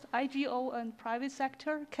involved, IGO and private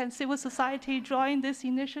sector. Can civil society join this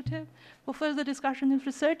initiative for further discussion and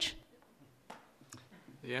research?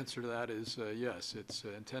 The answer to that is yes. It's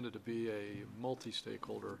intended to be a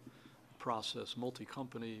multi-stakeholder process,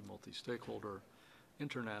 multi-company, multi-stakeholder,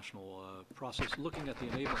 international process looking at the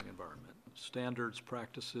enabling environment, standards,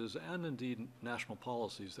 practices, and indeed national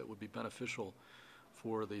policies that would be beneficial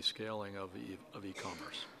for the scaling of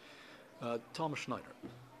e-commerce. Thomas Schneider.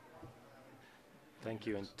 Thank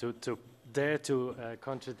you. And to dare to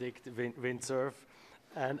contradict Windsurf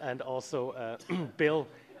and also Bill,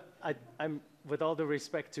 I'm with all the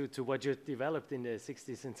respect to what you developed in the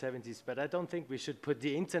 60s and 70s, but I don't think we should put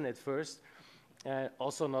the internet first.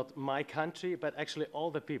 Also not my country, but actually all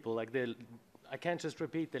the people. Like I can't just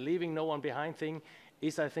repeat, the leaving no one behind thing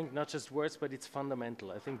is, I think, not just words, but it's fundamental.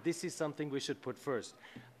 I think this is something we should put first.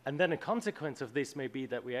 And then a consequence of this may be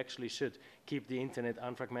that we actually should keep the internet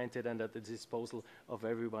unfragmented and at the disposal of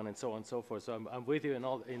everyone and so on and so forth. So I'm with you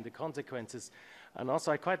in the consequences. And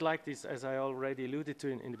also I quite like this, as I already alluded to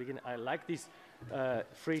in the beginning, I like these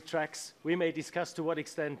free tracks. We may discuss to what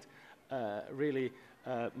extent really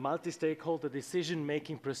multi-stakeholder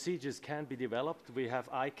decision-making procedures can be developed. We have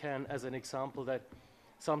ICANN as an example that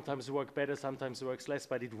sometimes works better, sometimes works less,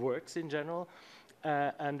 but it works in general.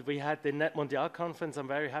 And we had the Net Mondial conference. I'm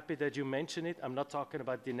very happy that you mentioned it. I'm not talking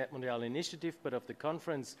about the Net Mondial initiative, but of the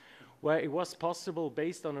conference where it was possible,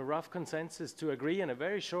 based on a rough consensus, to agree in a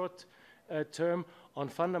very short term on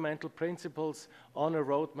fundamental principles on a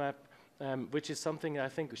roadmap, which is something I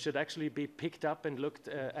think should actually be picked up and looked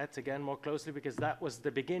at again more closely, because that was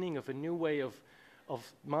the beginning of a new way of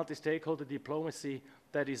multi-stakeholder diplomacy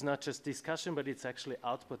that is not just discussion, but it's actually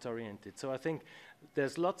output-oriented. So I think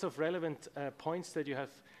there's lots of relevant points that you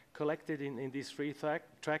have collected in these three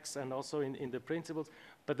tracks and also in the principles,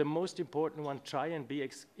 but the most important one, try and be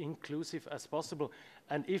inclusive as possible.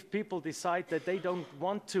 And if people decide that they don't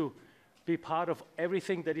want to be part of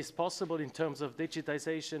everything that is possible in terms of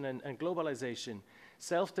digitization and globalization,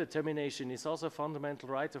 self-determination is also a fundamental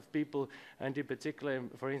right of people, and in particular,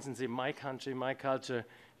 for instance, in my country, my culture,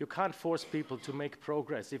 you can't force people to make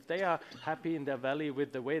progress. If they are happy in their valley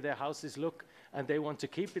with the way their houses look and they want to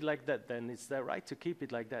keep it like that, then it's their right to keep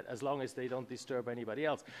it like that, as long as they don't disturb anybody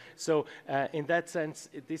else. So in that sense,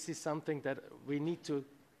 this is something that we need to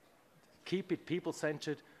keep it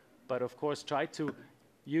people-centered, but of course try to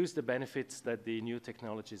use the benefits that the new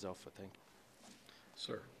technologies offer. Thank you.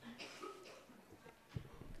 Sir.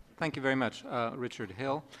 Thank you very much, Richard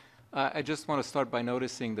Hill. I just want to start by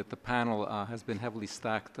noticing that the panel has been heavily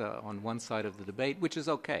stacked on one side of the debate, which is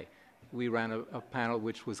okay. we ran a panel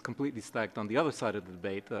which was completely stacked on the other side of the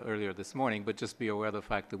debate earlier this morning, but just be aware of the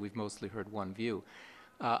fact that we've mostly heard one view.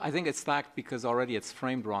 I think it's stacked because already it's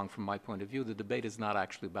framed wrong from my point of view. The debate is not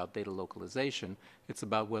actually about data localization. It's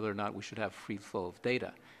about whether or not we should have free flow of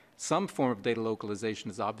data. Some form of data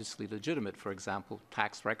localization is obviously legitimate. For example,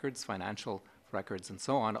 tax records, financial records, and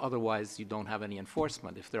so on. Otherwise, you don't have any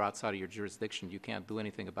enforcement. If they're outside of your jurisdiction, you can't do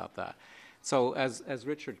anything about that. So as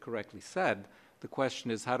Richard correctly said, the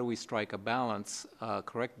question is how do we strike a balance,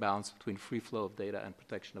 correct balance between free flow of data and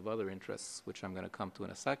protection of other interests, which I'm going to come to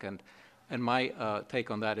in a second. And my take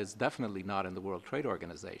on that is definitely not in the World Trade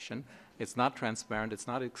Organization. It's not transparent, it's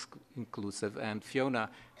not inclusive, and Fiona,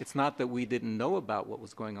 it's not that we didn't know about what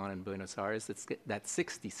was going on in Buenos Aires, it's that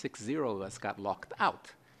 60 of us got locked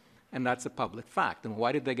out. And that's a public fact. And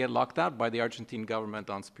why did they get locked out? By the Argentine government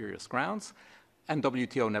on spurious grounds. And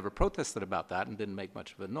WTO never protested about that and didn't make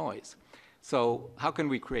much of a noise. So how can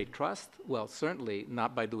we create trust? Well, certainly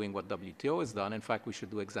not by doing what WTO has done. In fact, we should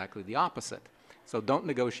do exactly the opposite. So don't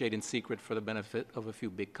negotiate in secret for the benefit of a few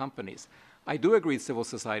big companies. I do agree civil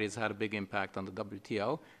society has had a big impact on the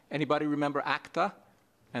WTO. Anybody remember ACTA?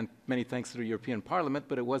 And many thanks to the European Parliament,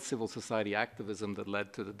 but it was civil society activism that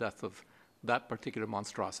led to the death of that particular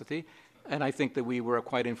monstrosity. And I think that we were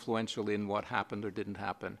quite influential in what happened or didn't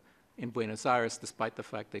happen in Buenos Aires, despite the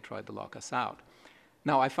fact they tried to lock us out.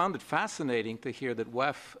 Now, I found it fascinating to hear that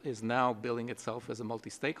WEF is now billing itself as a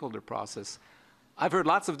multi-stakeholder process. I've heard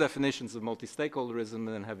lots of definitions of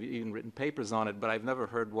multi-stakeholderism and have even written papers on it, but I've never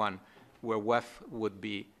heard one where WEF would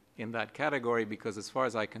be in that category because as far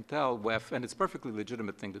as I can tell, WEF, and it's a perfectly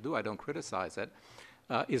legitimate thing to do, I don't criticize it,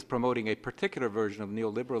 is promoting a particular version of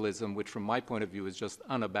neoliberalism, which from my point of view is just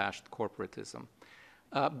unabashed corporatism.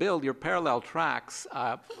 Bill, your parallel tracks,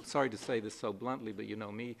 sorry to say this so bluntly, but you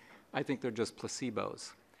know me, I think they're just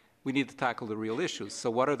placebos. We need to tackle the real issues.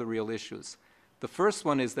 So what are the real issues? The first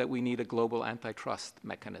one is that we need a global antitrust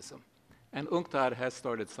mechanism. And UNCTAD has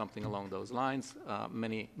started something along those lines.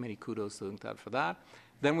 Many kudos to UNCTAD for that.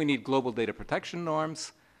 Then we need global data protection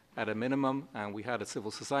norms at a minimum, and we had a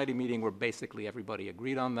civil society meeting where basically everybody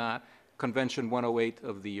agreed on that. Convention 108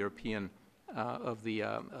 of the European, of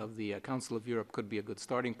the Council of Europe could be a good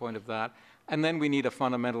starting point of that. And then we need a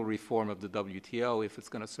fundamental reform of the WTO if it's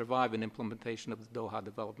going to survive an implementation of the Doha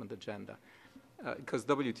Development Agenda. Because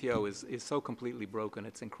WTO is so completely broken,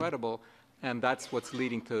 it's incredible, and that's what's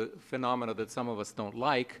leading to phenomena that some of us don't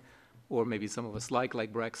like, or maybe some of us like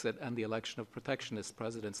Brexit and the election of protectionist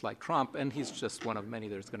presidents like Trump, and he's just one of many.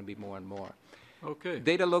 There's going to be more and more. Okay.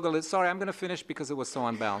 Data localization, sorry, I'm going to finish because it was so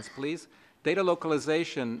unbalanced, please. Data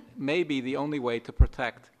localization may be the only way to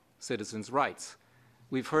protect citizens' rights.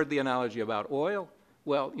 We've heard the analogy about oil.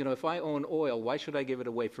 Well, you know, if I own oil, why should I give it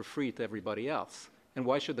away for free to everybody else? And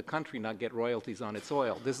why should the country not get royalties on its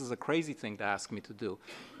oil? This is a crazy thing to ask me to do.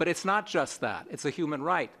 But it's not just that. It's a human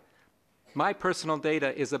right. My personal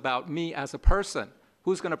data is about me as a person.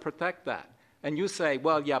 Who's going to protect that? And you say,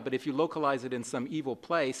 well, yeah, but if you localize it in some evil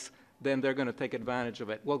place, then they're going to take advantage of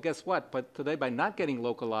it. Well, guess what? But today, by not getting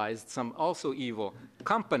localized, some also evil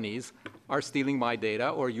companies are stealing my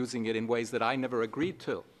data or using it in ways that I never agreed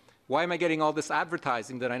to. Why am I getting all this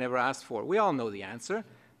advertising that I never asked for? We all know the answer.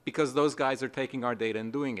 Because those guys are taking our data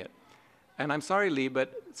and doing it. And I'm sorry, Lee,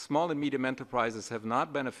 but small and medium enterprises have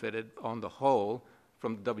not benefited on the whole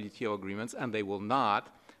from the WTO agreements, and they will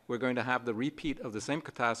not. We're going to have the repeat of the same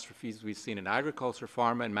catastrophes we've seen in agriculture,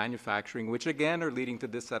 pharma, and manufacturing, which again are leading to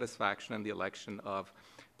dissatisfaction and the election of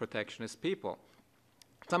protectionist people.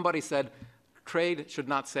 Somebody said, trade should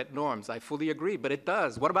not set norms. I fully agree, but it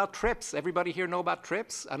does. What about TRIPS? Everybody here know about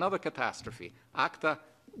TRIPS? Another catastrophe. ACTA,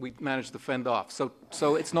 we managed to fend off.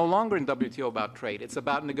 So it's no longer in WTO about trade. It's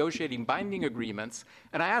about negotiating binding agreements.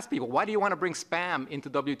 And I asked people, why do you want to bring spam into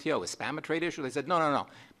WTO? Is spam a trade issue? They said, no,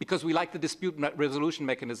 because we like the dispute resolution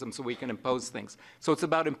mechanism so we can impose things. So it's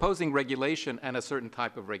about imposing regulation and a certain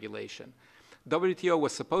type of regulation. WTO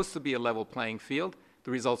was supposed to be a level playing field.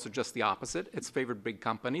 The results are just the opposite. It's favored big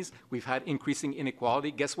companies. We've had increasing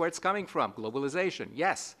inequality. Guess where it's coming from? Globalization,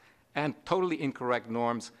 yes. And totally incorrect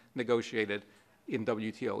norms negotiated in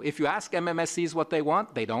WTO. If you ask MMSCs what they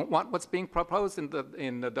want, they don't want what's being proposed in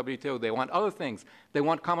the WTO. They want other things. They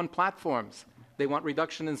want common platforms. They want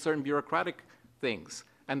reduction in certain bureaucratic things.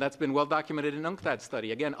 And that's been well documented in UNCTAD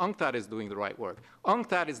study. Again, UNCTAD is doing the right work.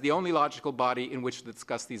 UNCTAD is the only logical body in which to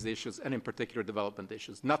discuss these issues, and in particular development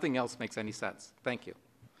issues. Nothing else makes any sense. Thank you.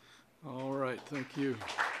 All right, thank you.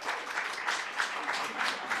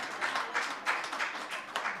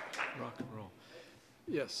 Rock and roll.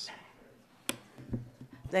 Yes.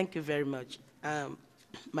 Thank you very much.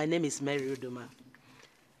 My name is Mary Udoma.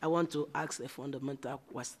 I want to ask a fundamental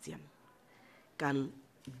question. can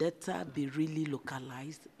data be really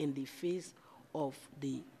localized in the face of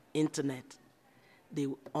the internet, the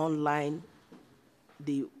online,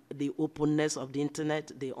 the openness of the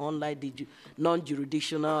internet, the online, the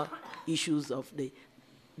non-jurisdictional issues of the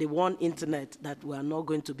one internet that we are not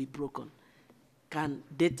going to be broken? Can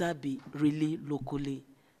data be really locally,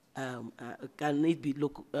 can it be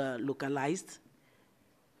localized?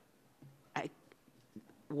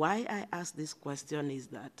 Why I ask this question is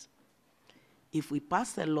that if we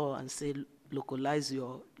pass a law and say localize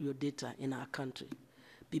your data in our country,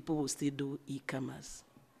 people will still do e-commerce.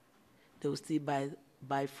 They will still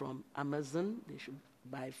buy from Amazon. They should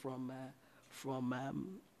buy from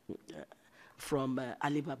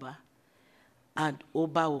Alibaba. And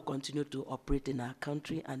Uber will continue to operate in our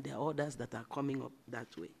country, and there are others that are coming up that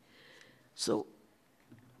way. So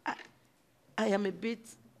I am a bit,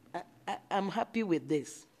 I'm happy with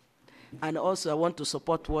this. And also I want to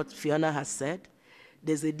support what Fiona has said.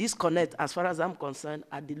 There's a disconnect, as far as I'm concerned,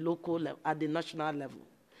 at the local level, at the national level.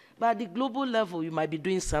 But at the global level, you might be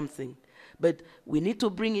doing something. But we need to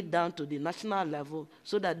bring it down to the national level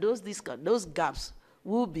so that those gaps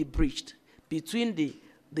will be bridged between the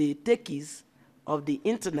techies of the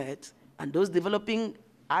internet and those developing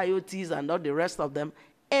IoTs and all the rest of them,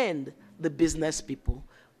 and the business people,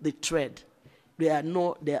 the trade. There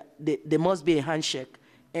must be a handshake.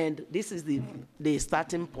 And this is the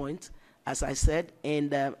starting point, as I said,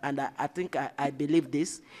 and I think I believe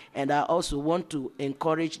this, and I also want to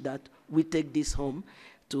encourage that we take this home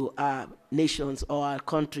to our nations or our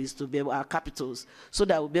countries, to be able, our capitals, so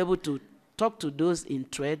that we'll be able to talk to those in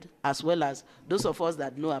trade, as well as those of us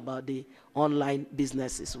that know about the online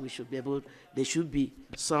businesses. We should be able, there should be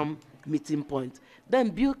some meeting point.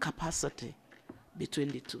 Then build capacity between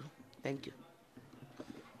the two. Thank you.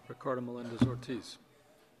 Ricardo Melendez-Ortiz.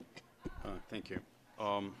 Thank you.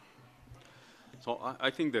 So I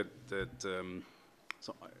think that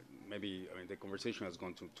maybe the conversation has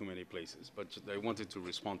gone to too many places, but I wanted to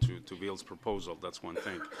respond to Bill's proposal. That's one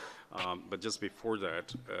thing. But just before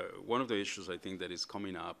that, one of the issues I think that is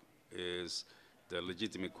coming up is the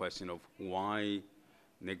legitimate question of why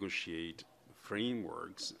negotiate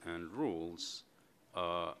frameworks and rules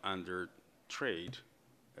under trade.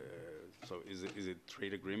 So is it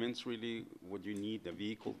trade agreements really what you need, the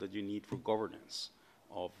vehicle that you need for governance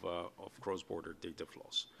of cross-border data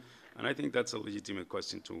flows? And I think that's a legitimate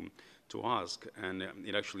question to ask, and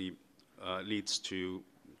it actually leads to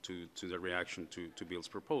the reaction to Bill's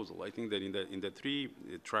proposal. I think that in the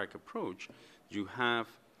three-track approach, you have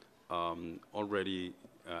already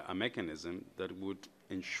a mechanism that would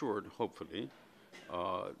ensure, hopefully,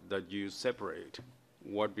 that you separate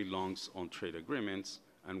what belongs on trade agreements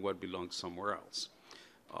and what belongs somewhere else.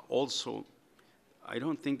 Also, I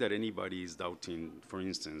don't think that anybody is doubting, for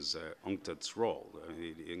instance, UNCTAD's role.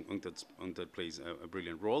 UNCTAD plays a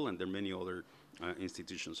brilliant role, and there are many other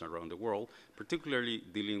institutions around the world, particularly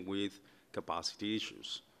dealing with capacity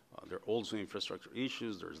issues. There are also infrastructure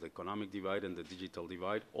issues. There's the economic divide and the digital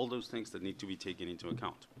divide, all those things that need to be taken into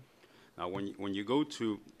account. Now, when you go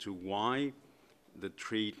to why the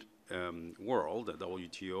trade world, the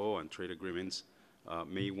WTO and trade agreements,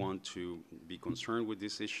 may want to be concerned with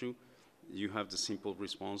this issue, you have the simple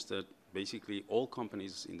response that basically all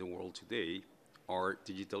companies in the world today are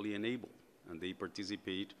digitally enabled, and they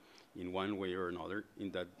participate in one way or another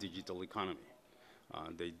in that digital economy.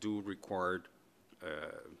 They do require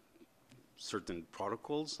certain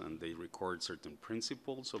protocols, and they require certain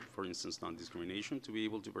principles of, for instance, non-discrimination to be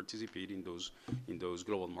able to participate in those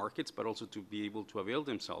global markets, but also to be able to avail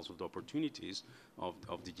themselves of the opportunities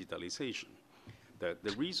of digitalization.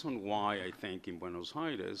 The reason why I think in Buenos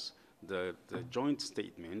Aires the joint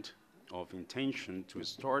statement of intention to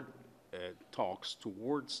start talks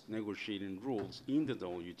towards negotiating rules in the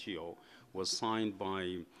WTO was signed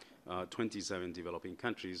by 27 developing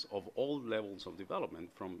countries of all levels of development,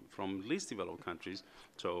 from least developed countries,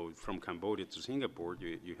 so from Cambodia to Singapore,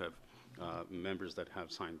 you have members that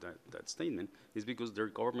have signed that statement, is because their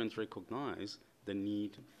governments recognize the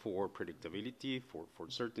need for predictability, for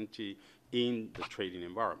certainty in the trading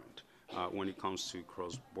environment when it comes to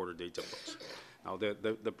cross-border data flows. Now,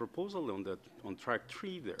 the proposal on track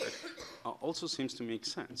 3 there also seems to make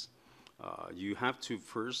sense. You have to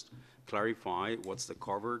first clarify what's the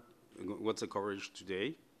coverage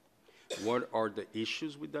today, what are the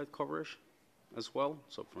issues with that coverage as well.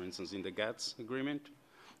 So, for instance, in the GATS agreement,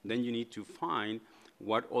 then you need to find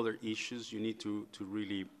what other issues you need to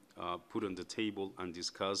really put on the table and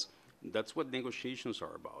discuss. That's what negotiations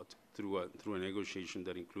are about, through a negotiation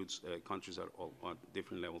that includes countries at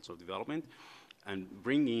different levels of development. and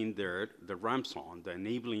bring in there the ramps on, the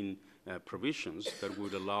enabling provisions that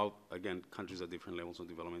would allow, again, countries at different levels of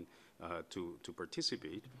development to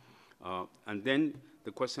participate. And then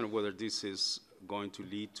the question of whether this is going to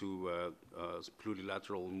lead to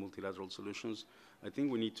plurilateral, multilateral solutions, I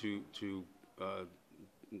think we need to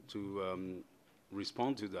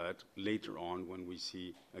respond to that later on when we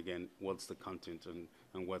see, again, what's the content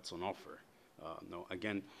and what's on offer. No,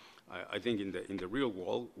 again, I think in the real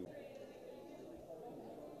world,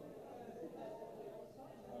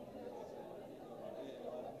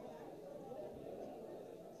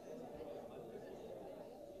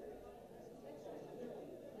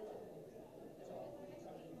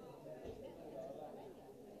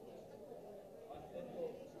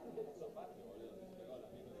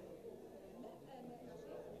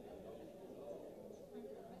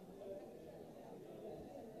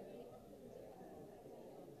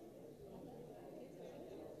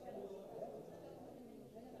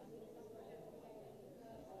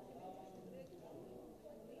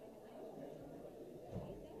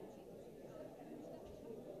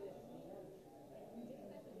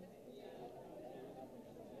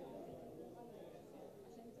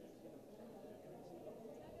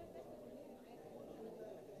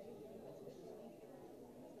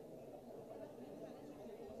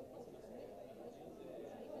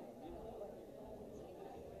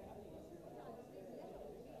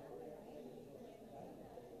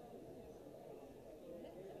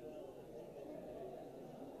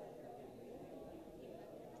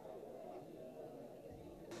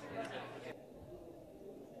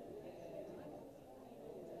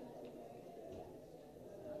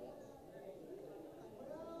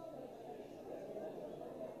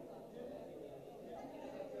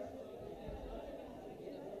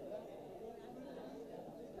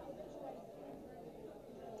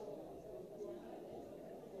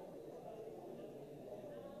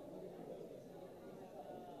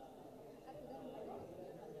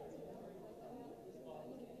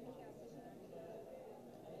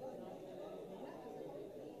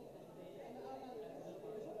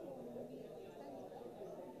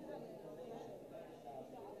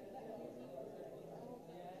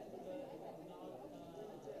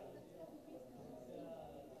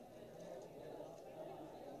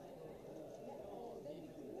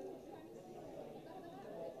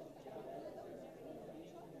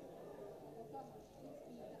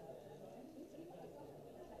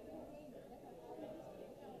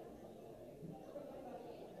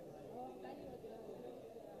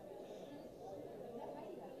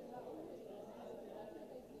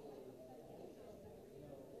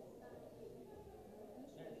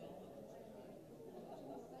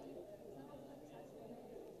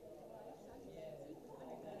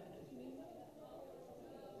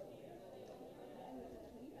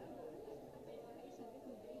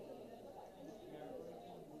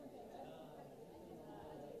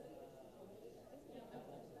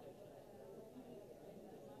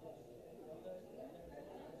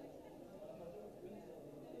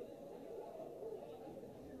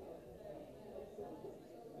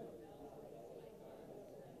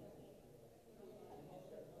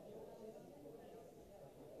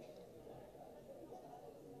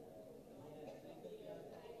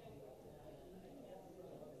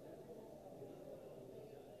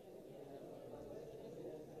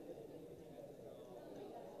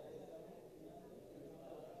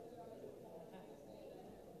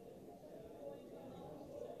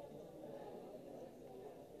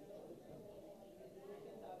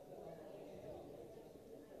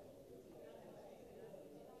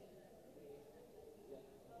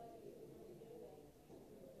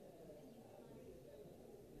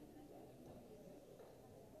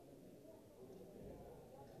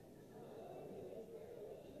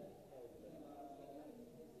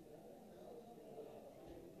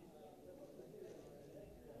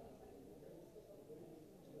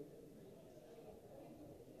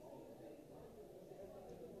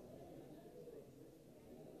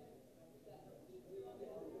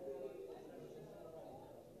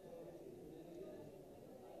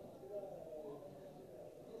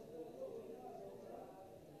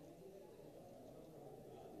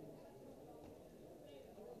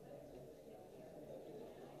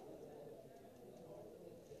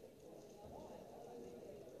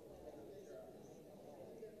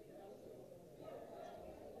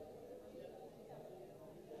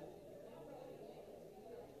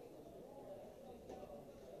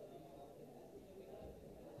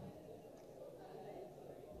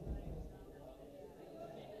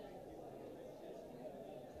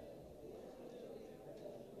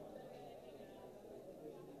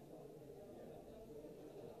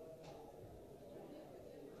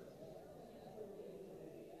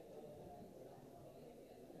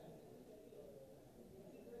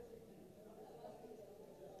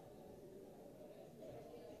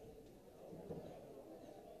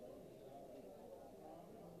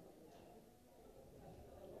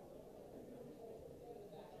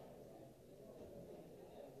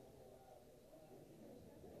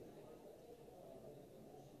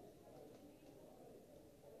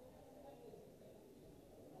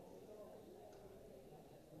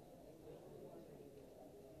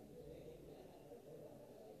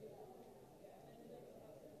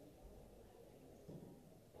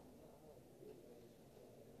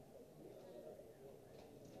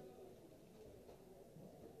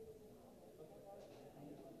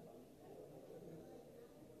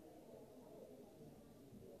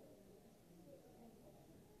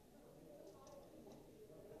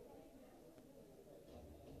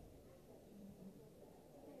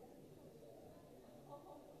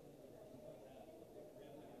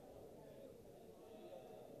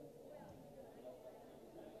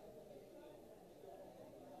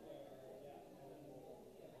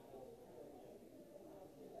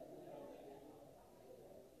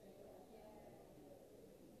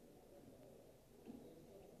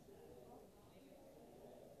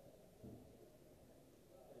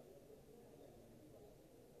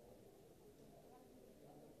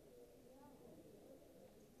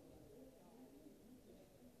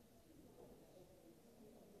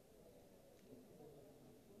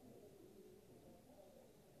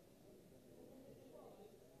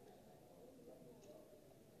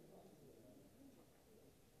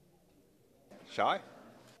 Shy?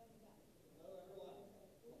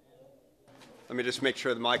 Let me just make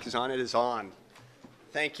sure the mic is on. It is on.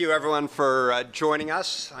 Thank you, everyone, for joining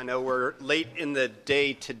us. I know we're late in the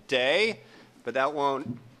day today, but that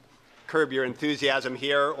won't curb your enthusiasm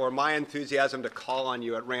here or my enthusiasm to call on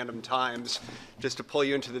you at random times just to pull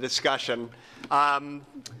you into the discussion.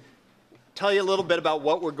 Tell you a little bit about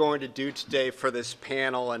what we're going to do today for this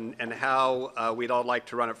panel and how we'd all like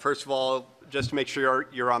to run it. First of all, just to make sure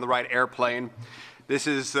you're on the right airplane, this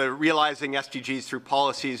is Realizing SDGs Through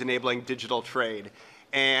Policies Enabling Digital Trade.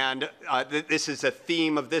 And this is a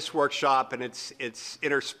theme of this workshop, and it's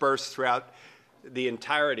interspersed throughout the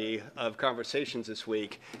entirety of conversations this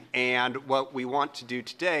week. And what we want to do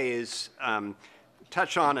today is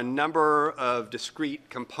touch on a number of discrete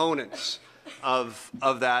components of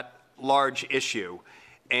that large issue.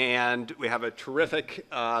 And we have a terrific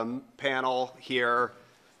panel here,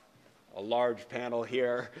 a large panel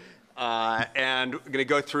here. And we're going to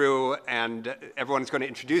go through, and everyone's going to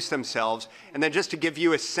introduce themselves. And then just to give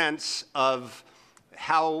you a sense of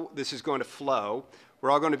how this is going to flow, we're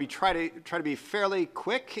all going to be try to be fairly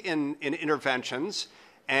quick in interventions.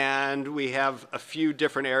 And we have a few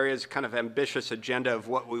different areas, kind of ambitious agenda of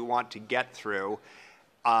what we want to get through.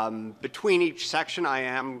 Between each section, I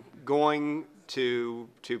am going to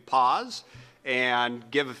pause and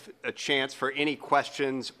give a chance for any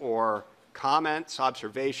questions or comments,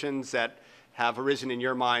 observations that have arisen in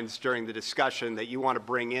your minds during the discussion that you want to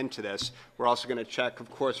bring into this. We're also going to check, of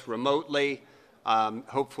course, remotely.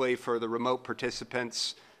 Hopefully for the remote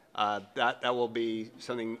participants, that will be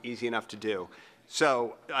something easy enough to do.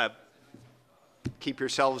 So keep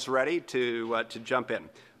yourselves ready to jump in.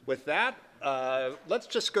 With that, let's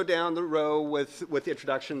just go down the row with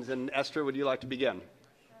introductions. And Esther, would you like to begin?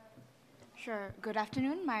 Sure. Good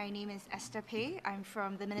afternoon. My name is Esther Pei. I'm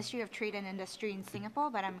from the Ministry of Trade and Industry in Singapore,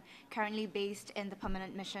 but I'm currently based in the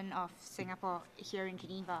permanent mission of Singapore here in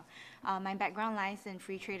Geneva. My background lies in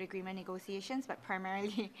free trade agreement negotiations, but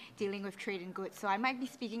primarily dealing with trade in goods. So I might be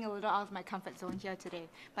speaking a little out of my comfort zone here today,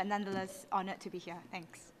 but nonetheless honored to be here.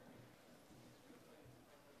 Thanks.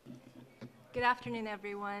 Good afternoon,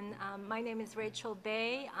 everyone. My name is Rachel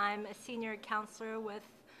Bay. I'm a senior counselor with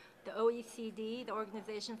the OECD, the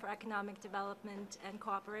Organization for Economic Development and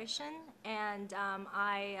Cooperation, and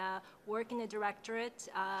I work in a directorate,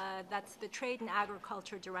 that's the Trade and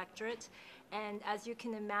Agriculture Directorate, and as you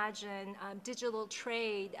can imagine, digital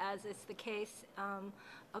trade, as is the case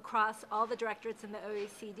across all the directorates in the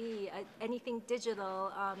OECD, anything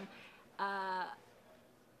digital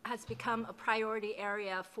has become a priority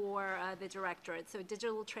area for the directorate. So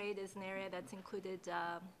digital trade is an area that's included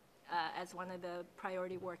as one of the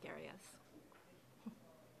priority work areas.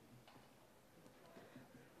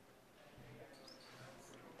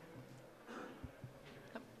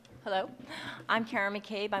 Hello, I'm Karen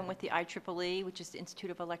McCabe. I'm with the IEEE, which is the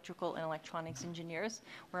Institute of Electrical and Electronics Engineers,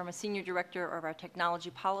 where I'm a senior director of our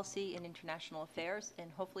technology policy and international affairs. And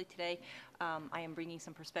hopefully today I am bringing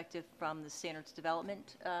some perspective from the standards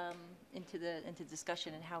development into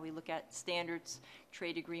discussion and how we look at standards,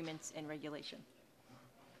 trade agreements, and regulation.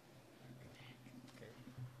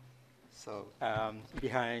 So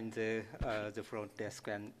behind the front desk,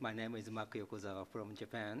 and my name is Maki Yokozawa from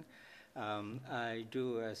Japan. I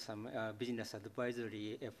do some business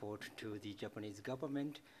advisory effort to the Japanese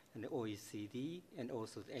government and the OECD and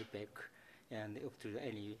also the APEC and up to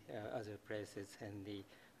any other places. And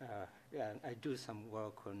I do some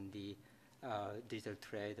work on the digital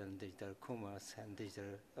trade and digital commerce and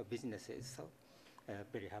digital businesses. So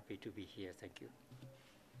very happy to be here. Thank you.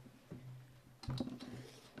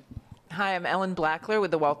 Hi, I'm Ellen Blackler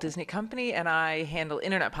with the Walt Disney Company, and I handle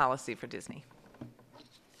internet policy for Disney.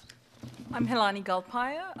 I'm Helani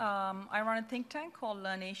Galpaya. I run a think tank called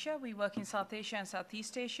Learn Asia. We work in South Asia and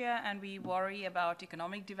Southeast Asia, and we worry about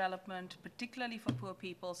economic development, particularly for poor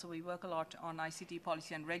people. So we work a lot on ICT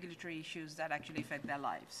policy and regulatory issues that actually affect their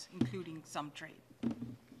lives, including some trade.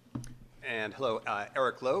 And hello,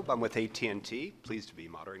 Eric Loeb. I'm with AT&T. Pleased to be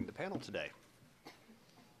moderating the panel today.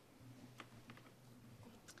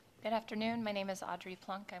 Good afternoon. My name is Audrey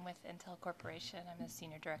Plunk. I'm with Intel Corporation. I'm the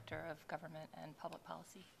Senior Director of Government and Public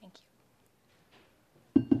Policy. Thank you.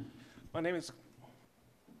 My name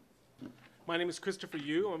is Christopher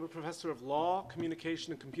Yu. I'm a professor of law,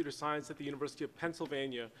 communication, and computer science at the University of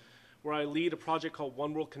Pennsylvania, where I lead a project called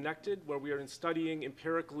One World Connected, where we are studying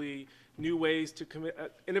empirically new ways to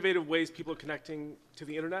innovative ways people are connecting to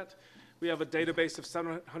the internet. We have a database of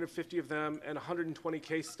 750 of them and 120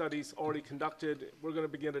 case studies already conducted. We're going to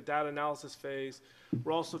begin a data analysis phase.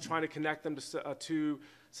 We're also trying to connect them to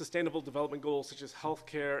sustainable development goals such as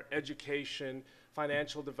healthcare, education,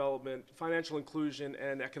 financial development, financial inclusion,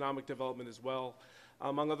 and economic development as well.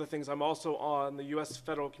 Among other things, I'm also on the U.S.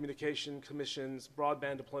 Federal Communication Commission's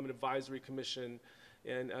Broadband Deployment Advisory Commission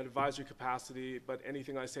in an advisory capacity, but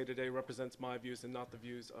anything I say today represents my views and not the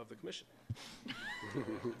views of the Commission.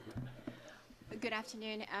 Good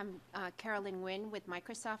afternoon. I'm Carolyn Nguyen with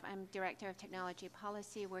Microsoft. I'm Director of Technology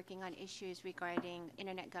Policy, working on issues regarding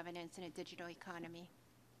internet governance in a digital economy.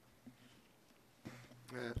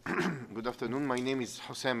 Good afternoon. My name is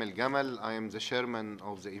Hussam El Gamal. I am the chairman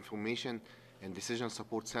of the Information and Decision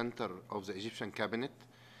Support Center of the Egyptian Cabinet.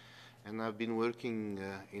 And I've been working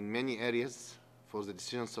in many areas for the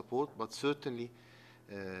decision support, but certainly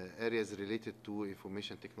areas related to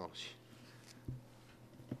information technology.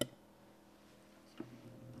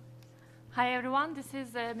 Hi everyone, this is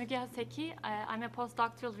Müge Haseki. I'm a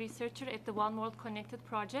postdoctoral researcher at the One World Connected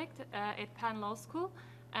project at Penn Law School,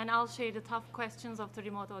 and I'll share the tough questions of the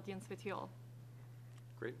remote audience with you all.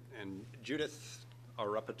 Great. And Judith, our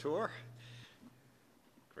rapporteur.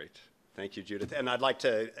 Great. Thank you, Judith. And I'd like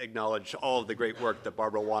to acknowledge all of the great work that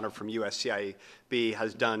Barbara Warner from USCIB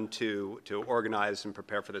has done to organize and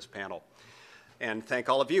prepare for this panel. And thank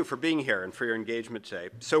all of you for being here and for your engagement today.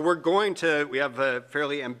 So we have a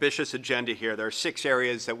fairly ambitious agenda here. There are 6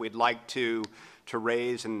 areas that we'd like to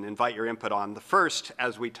raise and invite your input on. The first,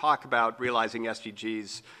 as we talk about realizing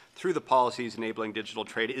SDGs through the policies enabling digital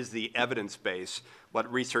trade, is the evidence base,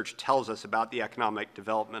 what research tells us about the economic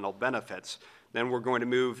developmental benefits. Then we're going to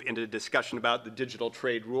move into a discussion about the digital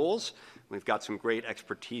trade rules. We've got some great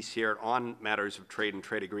expertise here on matters of trade and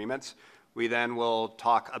trade agreements. We then will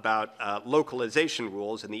talk about localization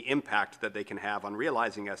rules and the impact that they can have on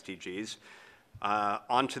realizing SDGs.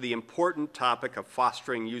 Onto the important topic of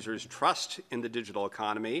fostering users' trust in the digital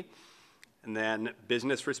economy, and then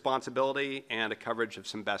business responsibility and a coverage of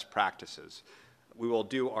some best practices. We will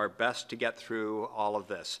do our best to get through all of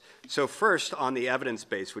this. So first, on the evidence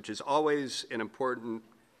base, which is always an important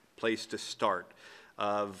place to start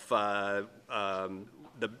of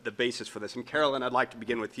the basis for this. And Carolyn, I'd like to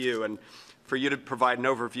begin with you and for you to provide an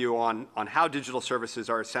overview on how digital services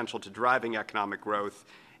are essential to driving economic growth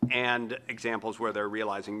and examples where they're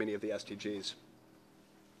realizing many of the SDGs.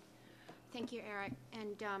 Thank you, Eric.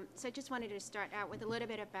 And so I just wanted to start out with a little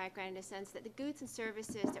bit of background in the sense that the goods and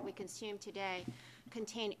services that we consume today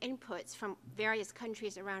contain inputs from various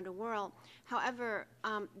countries around the world. However,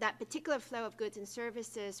 that particular flow of goods and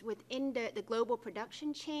services within the global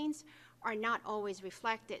production chains are not always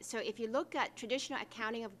reflected. So if you look at traditional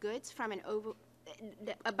accounting of goods from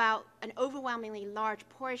about an overwhelmingly large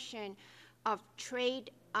portion of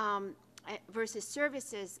trade versus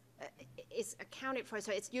services is accounted for,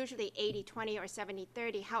 so it's usually 80-20 or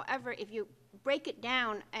 70-30. However, if you break it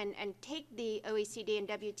down and take the OECD and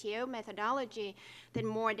WTO methodology, then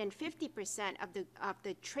more than 50% of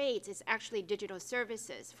the trades is actually digital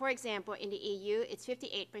services. For example, in the EU, it's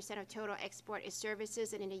 58% of total export is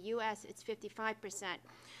services, and in the US, it's 55%.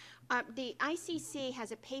 The ICC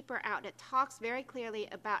has a paper out that talks very clearly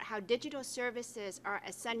about how digital services are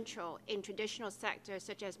essential in traditional sectors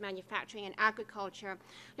such as manufacturing and agriculture.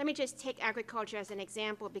 Let me just take agriculture as an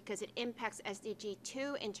example because it impacts SDG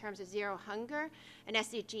 2 in terms of zero hunger and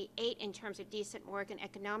SDG 8 in terms of decent work and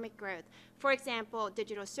economic growth. For example,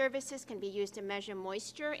 digital services can be used to measure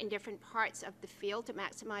moisture in different parts of the field to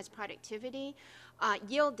maximize productivity.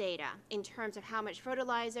 Yield data in terms of how much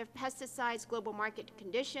fertilizer, pesticides, global market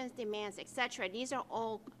conditions, demands, etc. These are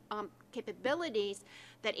all capabilities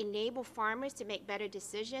that enable farmers to make better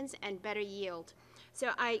decisions and better yield.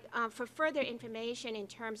 So for further information in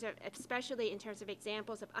terms of, especially in terms of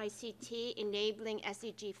examples of ICT enabling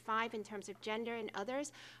SDG 5 in terms of gender and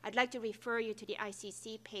others, I'd like to refer you to the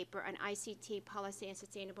ICC paper on ICT policy and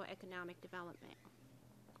sustainable economic development.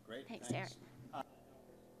 Great. Thanks. Eric.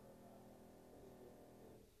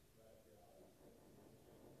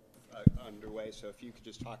 Underway, so if you could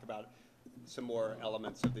just talk about some more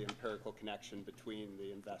elements of the empirical connection between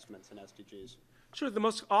the investments and SDGs. Sure. The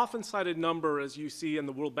most often cited number, as you see in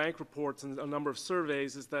the World Bank reports and a number of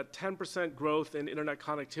surveys, is that 10% growth in internet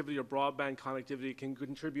connectivity or broadband connectivity can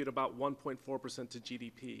contribute about 1.4% to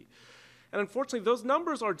GDP. And unfortunately, those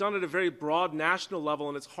numbers are done at a very broad national level,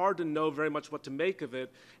 and it's hard to know very much what to make of it.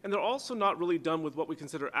 And they're also not really done with what we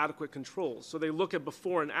consider adequate controls. So they look at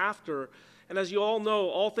before and after, and as you all know,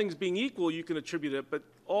 all things being equal, you can attribute it, but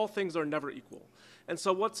all things are never equal. And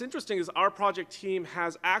so what's interesting is our project team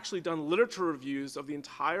has actually done literature reviews of the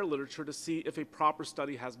entire literature to see if a proper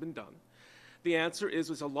study has been done. The answer is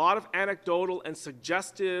there's a lot of anecdotal and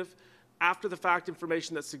suggestive after-the-fact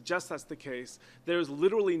information that suggests that's the case. There's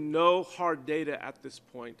literally no hard data at this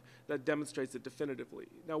point that demonstrates it definitively.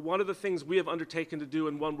 Now, one of the things we have undertaken to do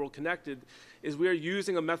in One World Connected is we are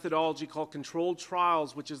using a methodology called controlled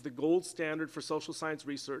trials, which is the gold standard for social science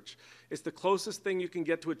research. It's the closest thing you can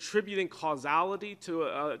get to attributing causality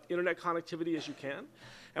to internet connectivity as you can.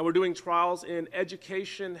 And we're doing trials in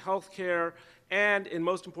education, healthcare, and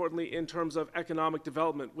most importantly, in terms of economic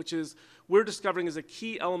development, which is, we're discovering is a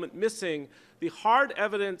key element missing. The hard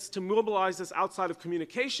evidence to mobilize this outside of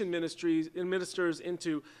communication ministers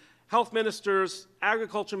into health ministers,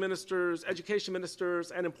 agriculture ministers, education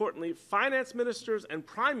ministers, and importantly, finance ministers and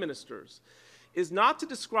prime ministers, is not to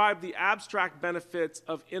describe the abstract benefits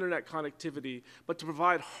of internet connectivity, but to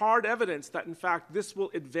provide hard evidence that, in fact, this will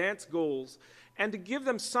advance goals and to give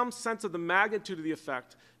them some sense of the magnitude of the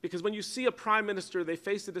effect. Because when you see a prime minister, they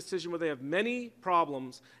face a decision where they have many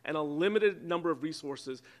problems and a limited number of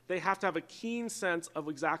resources. They have to have a keen sense of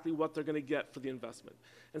exactly what they're going to get for the investment.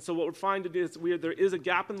 And so what we're finding is there is a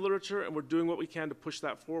gap in the literature, and we're doing what we can to push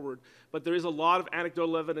that forward. But there is a lot of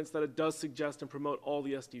anecdotal evidence that it does suggest and promote all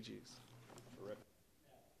the SDGs.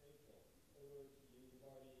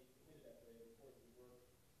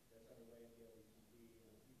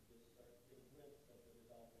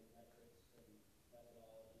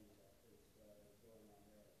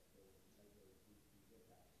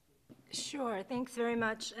 Sure, thanks very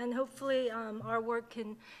much. And hopefully our work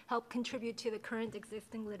can help contribute to the current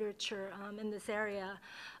existing literature in this area.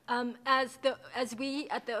 As we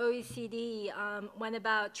at the OECD went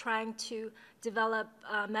about trying to develop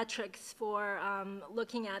metrics for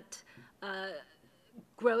looking at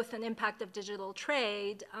growth and impact of digital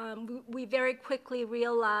trade, we very quickly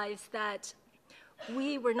realized that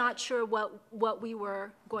we were not sure what we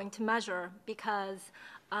were going to measure, because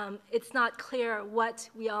it's not clear what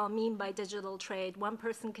we all mean by digital trade. One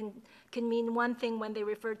person can mean one thing when they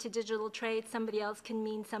refer to digital trade, somebody else can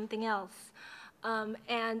mean something else.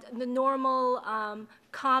 And the normal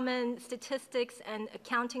common statistics and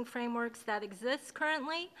accounting frameworks that exist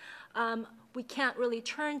currently, we can't really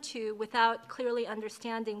turn to without clearly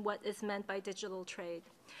understanding what is meant by digital trade.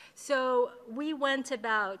 So we went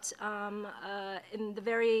about, in the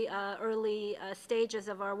very early stages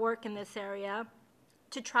of our work in this area,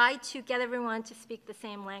 to try to get everyone to speak the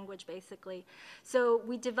same language, basically. So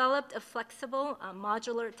we developed a flexible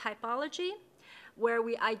modular typology where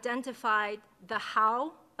we identified the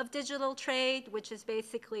how of digital trade, which is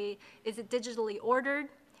basically, is it digitally ordered?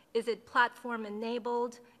 Is it platform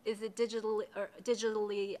enabled? Is it digitally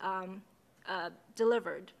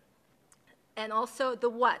delivered? And also the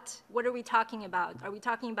what. What are we talking about? Are we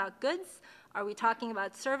talking about goods? Are we talking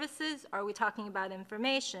about services? Are we talking about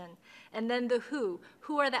information? And then the who.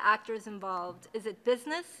 Who are the actors involved? Is it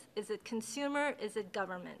business? Is it consumer? Is it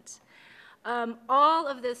government? All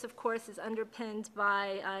of this, of course, is underpinned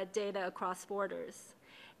by data across borders.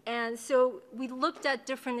 And so we looked at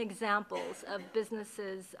different examples of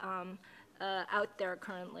businesses out there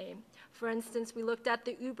currently. For instance, we looked at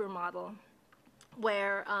the Uber model,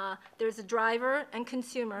 where there's a driver and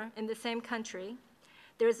consumer in the same country.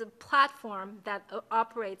 There's a platform that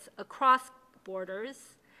operates across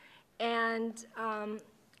borders. And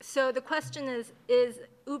so the question is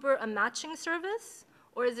Uber a matching service,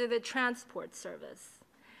 or is it a transport service?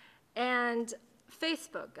 And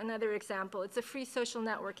Facebook, another example, it's a free social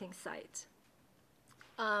networking site.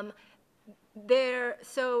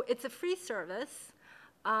 So it's a free service,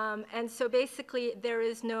 and so basically there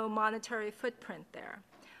is no monetary footprint there.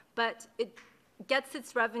 But it gets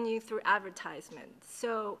its revenue through advertisement.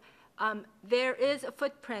 So there is a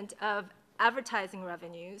footprint of advertising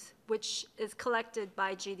revenues, which is collected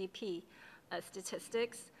by GDP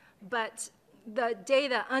statistics, but the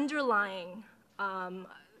data underlying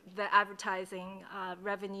the advertising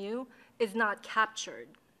revenue is not captured.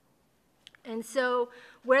 And so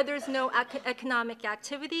where there's no economic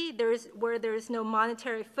activity, where there's no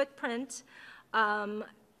monetary footprint,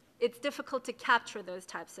 it's difficult to capture those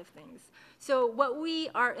types of things. So what we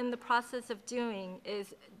are in the process of doing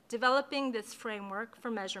is developing this framework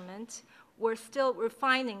for measurement. We're still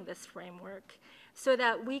refining this framework so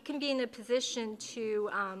that we can be in a position to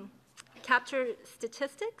capture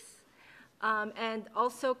statistics and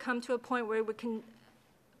also come to a point where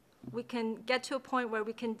we can get to a point where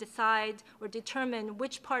we can decide or determine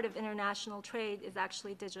which part of international trade is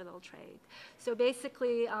actually digital trade. So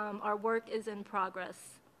basically, our work is in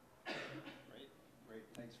progress. Great.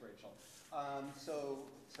 Thanks, Rachel. So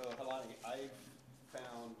Helani, I've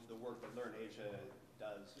found the work that Learn Asia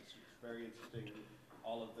does is very interesting,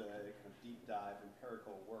 all of the kind of deep dive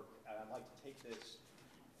empirical work. And I'd like to take this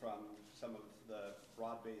from some of the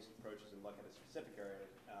broad-based approaches and look at a specific area.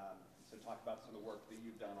 So talk about some of the work that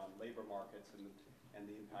you've done on labor markets and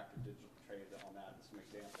the impact of digital trade on that and some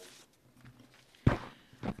examples.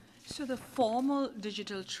 So the formal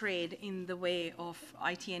digital trade in the way of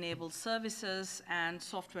IT-enabled services and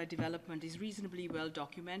software development is reasonably well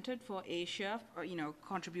documented for Asia.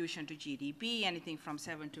 Contribution to GDP, anything from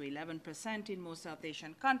 7 to 11% in most South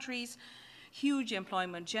Asian countries, huge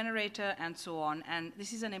employment generator, and so on. And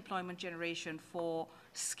this is an employment generation for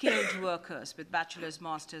skilled workers with bachelor's,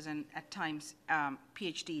 master's, and at times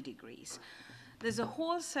PhD degrees. There's a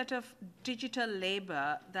whole set of digital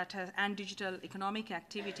labor and digital economic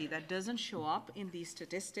activity that doesn't show up in these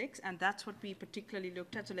statistics, and that's what we particularly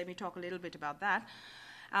looked at, so let me talk a little bit about that.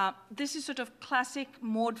 This is sort of classic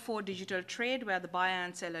mode 4 digital trade where the buyer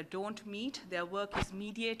and seller don't meet. Their work is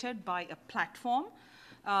mediated by a platform.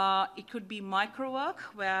 It could be micro work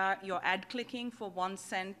where you're ad clicking for 1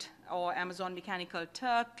 cent, or Amazon Mechanical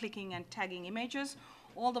Turk, clicking and tagging images,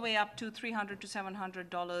 all the way up to $300 to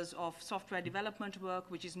 $700 of software development work,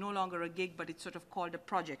 which is no longer a gig, but it's sort of called a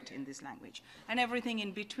project in this language. And everything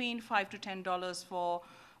in between, $5 to $10 for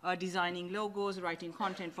designing logos, writing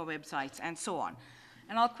content for websites, and so on.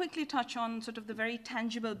 And I'll quickly touch on sort of the very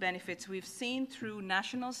tangible benefits we've seen through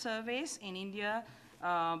national surveys in India,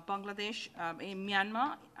 Bangladesh, in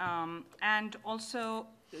Myanmar, and also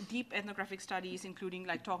deep ethnographic studies, including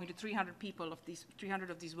like talking to 300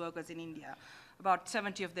 of these workers in India, about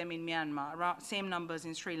 70 of them in Myanmar, around same numbers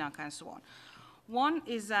in Sri Lanka, and so on. One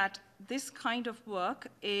is that this kind of work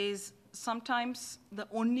is sometimes the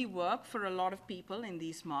only work for a lot of people in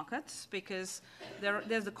these markets, because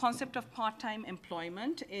there's the concept of part-time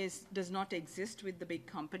employment does not exist with the big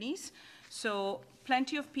companies. So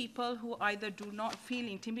plenty of people who either do not feel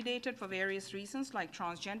intimidated for various reasons, like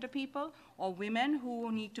transgender people, or women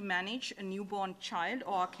who need to manage a newborn child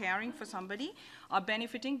or are caring for somebody, are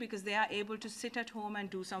benefiting because they are able to sit at home and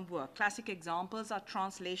do some work. Classic examples are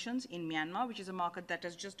translations in Myanmar, which is a market that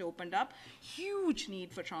has just opened up. Huge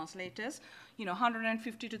need for translators,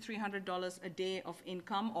 $150 to $300 a day of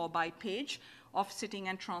income or by page of sitting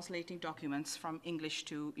and translating documents from English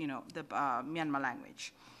to the Myanmar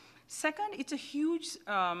language. Second, it's a huge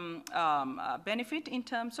benefit in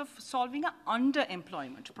terms of solving an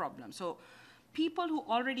underemployment problem. So people who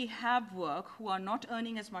already have work, who are not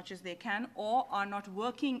earning as much as they can or are not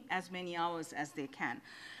working as many hours as they can.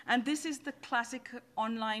 And this is the classic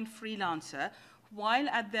online freelancer. While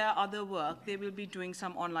at their other work, they will be doing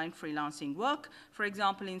some online freelancing work. For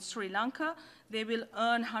example, in Sri Lanka, they will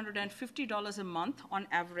earn $150 a month on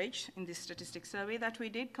average in this statistic survey that we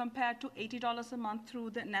did, compared to $80 a month through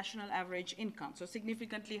the national average income, so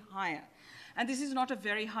significantly higher. And this is not a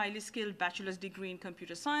very highly skilled bachelor's degree in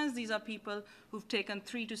computer science. These are people who've taken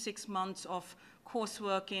 3 to 6 months of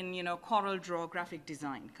coursework in Corel Draw, graphic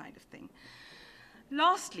design kind of thing.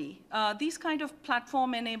 Lastly, these kind of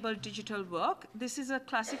platform-enabled digital work, this is a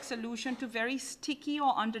classic solution to very sticky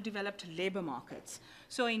or underdeveloped labor markets.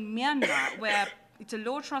 So in Myanmar, where it's a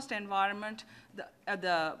low-trust environment,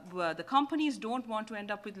 the companies don't want to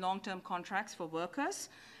end up with long-term contracts for workers,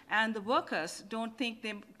 and the workers don't think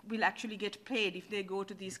they will actually get paid if they go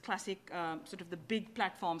to these classic sort of the big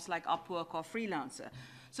platforms like Upwork or Freelancer.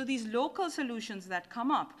 So these local solutions that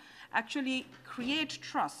come up actually create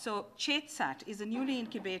trust. So ChetSat is a newly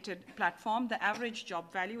incubated platform. The average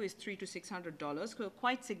job value is $300 to $600, so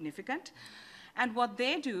quite significant. And what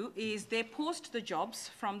they do is they post the jobs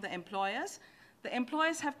from the employers. The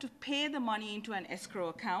employers have to pay the money into an escrow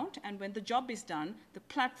account, and when the job is done, the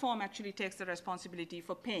platform actually takes the responsibility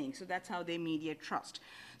for paying. So that's how they mediate trust.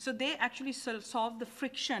 So they actually solve the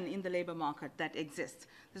friction in the labor market that exists.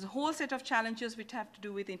 There's a whole set of challenges which have to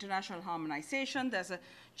do with international harmonization. There's a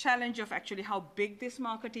challenge of actually how big this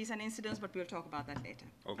market is and incidence, but we'll talk about that later.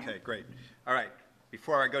 Okay, great. All right.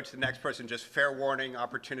 Before I go to the next person, just fair warning,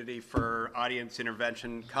 opportunity for audience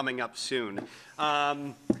intervention coming up soon.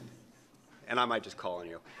 And I might just call on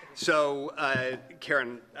you. So,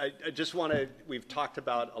 Karen, I just want to, we've talked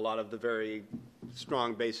about a lot of the very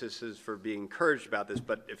strong bases for being encouraged about this,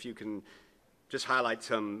 but if you can just highlight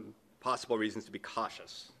some possible reasons to be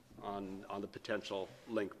cautious on the potential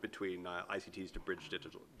link between ICTs to bridge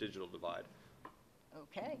digital divide.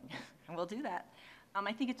 Okay, and we'll do that.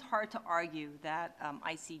 I think it's hard to argue that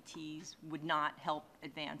ICTs would not help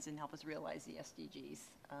advance and help us realize the SDGs,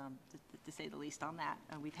 to say the least on that.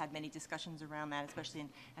 We've had many discussions around that, especially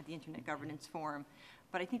at the Internet Governance Forum.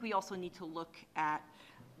 But I think we also need to look at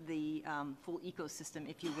the full ecosystem,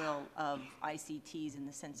 if you will, of ICTs in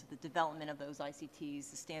the sense of the development of those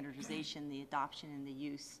ICTs, the standardization, the adoption, and the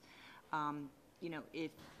use. You know,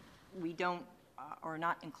 if we don't are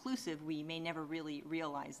not inclusive, we may never really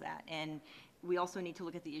realize that. And we also need to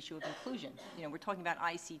look at the issue of inclusion. You know, we're talking about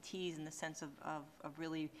ICTs in the sense of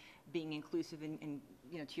really being inclusive and,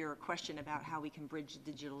 you know, to your question about how we can bridge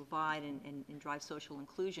the digital divide and drive social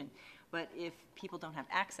inclusion. But if people don't have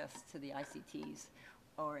access to the ICTs,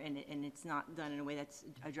 and it's not done in a way that's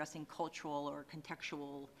addressing cultural or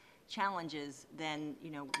contextual challenges, then,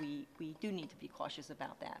 you know, we do need to be cautious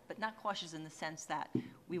about that. But not cautious in the sense that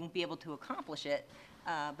we won't be able to accomplish it,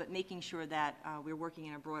 but making sure that we're working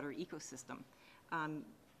in a broader ecosystem.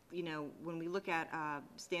 You know, when we look at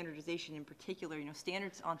standardization in particular, you know,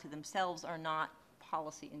 standards onto themselves are not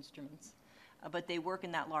policy instruments, but they work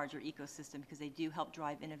in that larger ecosystem because they do help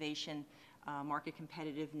drive innovation, market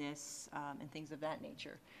competitiveness, and things of that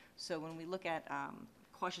nature. So when we look at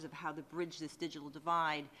cautious of how to bridge this digital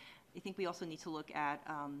divide, I think we also need to look at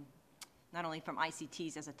not only from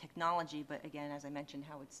ICTs as a technology, but again, as I mentioned,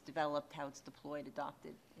 how it's developed, how it's deployed,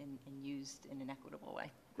 adopted, and used in an equitable way.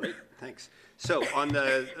 Great, thanks. So on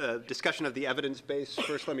the discussion of the evidence base,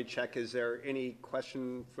 first let me check, is there any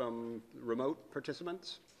question from remote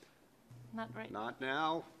participants? Not right. Not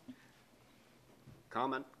now.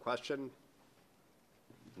 Comment, question?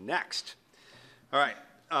 Next. All right.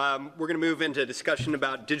 We're going to move into a discussion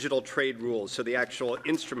about digital trade rules, so the actual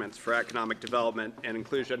instruments for economic development and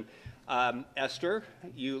inclusion. Esther,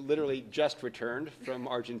 you literally just returned from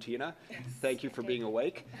Argentina. Yes, thank you for being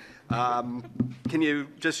awake. Can you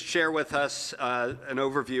just share with us an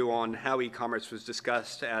overview on how e-commerce was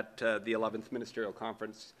discussed at the 11th Ministerial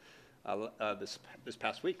Conference this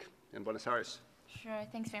past week in Buenos Aires? Sure,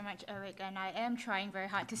 thanks very much, Eric, and I am trying very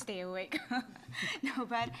hard to stay awake. No,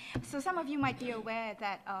 but so some of you might be aware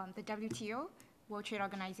that the WTO, World Trade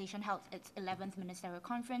Organization, held its 11th Ministerial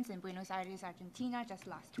Conference in Buenos Aires, Argentina, just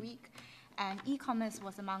last week, and e-commerce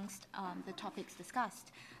was amongst the topics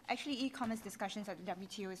discussed. Actually, e-commerce discussions at the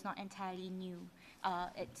WTO is not entirely new.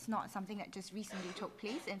 It's not something that just recently took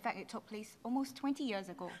place. In fact, it took place almost 20 years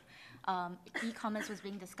ago. E-commerce was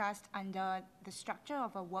being discussed under the structure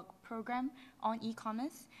of a work program on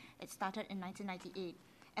e-commerce. It started in 1998.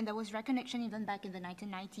 And there was recognition even back in the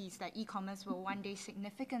 1990s that e-commerce will one day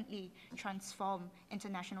significantly transform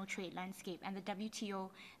international trade landscape. And the WTO,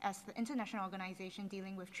 as the international organization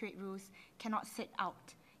dealing with trade rules, cannot sit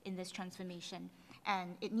out in this transformation.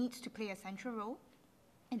 And it needs to play a central role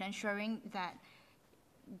in ensuring that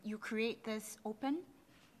you create this open,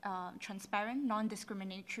 transparent,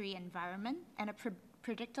 non-discriminatory environment and a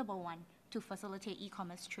predictable one to facilitate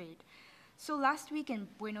e-commerce trade. So last week in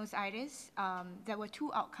Buenos Aires, there were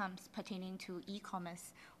two outcomes pertaining to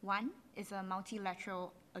e-commerce. One is a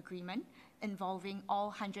multilateral agreement involving all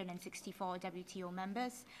 164 WTO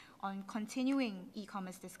members on continuing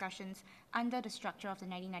e-commerce discussions under the structure of the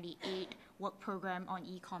 1998 work program on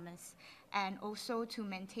e-commerce, and also to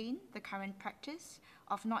maintain the current practice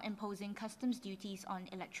of not imposing customs duties on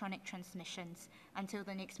electronic transmissions until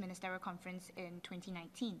the next ministerial conference in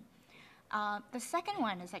 2019. The second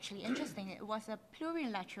one is actually interesting. It was a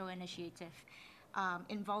plurilateral initiative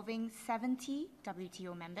involving 70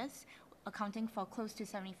 WTO members, accounting for close to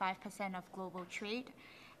 75% of global trade.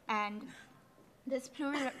 And this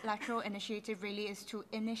plurilateral initiative really is to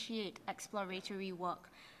initiate exploratory work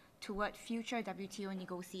toward future WTO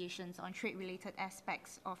negotiations on trade-related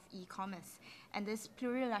aspects of e-commerce. And this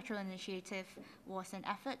plurilateral initiative was an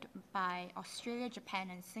effort by Australia, Japan,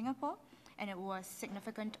 and Singapore, and it was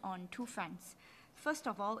significant on two fronts. First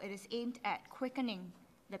of all, it is aimed at quickening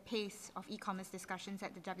the pace of e-commerce discussions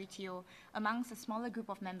at the WTO amongst a smaller group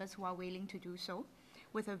of members who are willing to do so,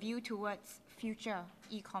 with a view towards future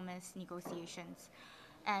e-commerce negotiations.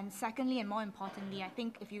 And secondly, and more importantly, I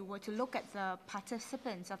think if you were to look at the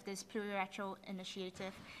participants of this plurilateral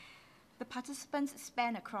initiative, the participants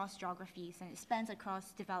span across geographies and it spans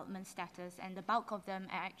across development status, and the bulk of them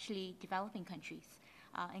are actually developing countries,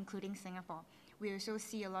 including Singapore. We also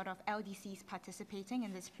see a lot of LDCs participating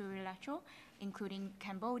in this plurilateral, including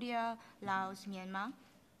Cambodia, Laos, Myanmar,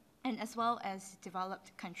 and as well as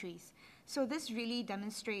developed countries. So this really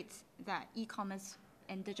demonstrates that e-commerce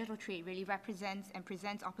and digital trade really represents and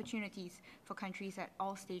presents opportunities for countries at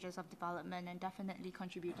all stages of development and definitely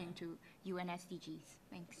contributing to UN SDGs.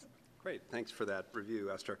 Thanks. Great, thanks for that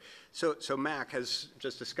review, Esther. So Mac has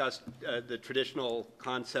just discussed the traditional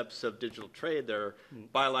concepts of digital trade. They're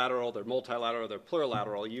bilateral, they're multilateral, they're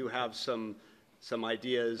plurilateral. You have some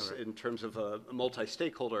ideas in terms of a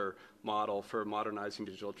multi-stakeholder model for modernizing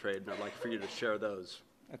digital trade, and I'd like for you to share those.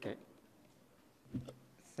 Okay.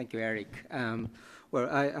 Thank you, Eric. Well,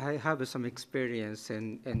 I have some experience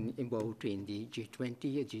involved in the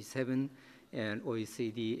G20, G7, and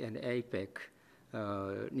OECD and APEC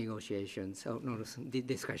negotiations, the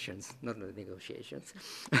discussions, not the negotiations.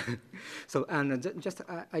 So, and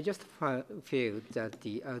I just feel that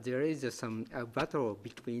there is some battle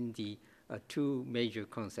between the two major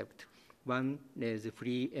concepts. One is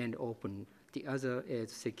free and open. The other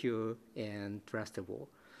is secure and trustable.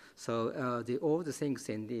 So all the things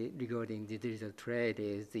regarding the digital trade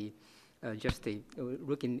is just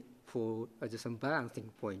looking for some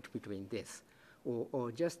balancing point between this.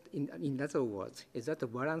 Or just in other words, is that a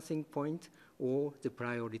balancing point or the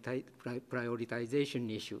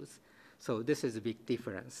prioritization issues? So this is a big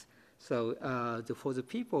difference. So for the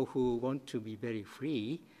people who want to be very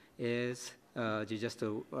free is just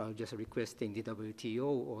requesting the WTO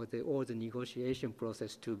or the negotiation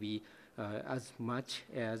process to be as much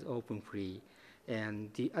as open free.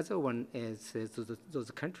 And the other one is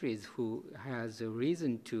those countries who has a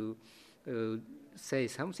reason to say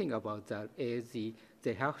something about that is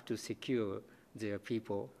they have to secure their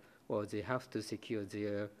people, or they have to secure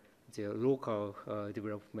their local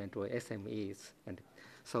development or SMEs. And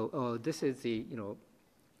so this is the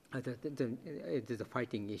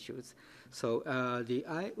fighting issues. So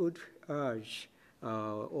I would urge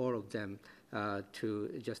all of them to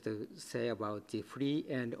just say about the free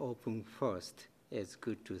and open first. It's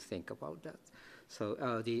good to think about that. So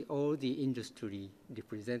all the industry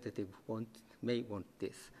representatives may want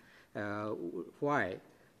this. Why?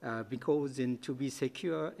 Because to be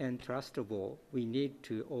secure and trustable, we need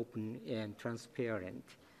to open and transparent.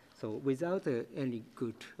 So without any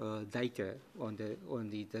good data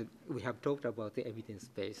we have talked about the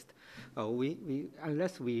evidence-based.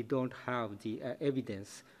 Unless we don't have the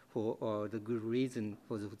evidence for the good reason,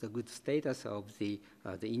 for the good status of the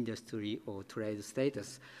industry or trade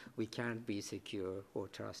status, we can't be secure or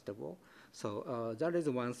trustable. So that is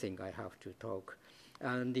one thing I have to talk.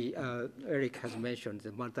 And Eric has mentioned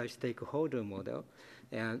the multi-stakeholder model.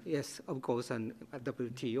 And yes, of course, and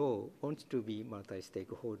WTO wants to be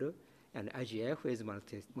multi-stakeholder, and IGF is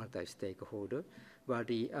multi-stakeholder. But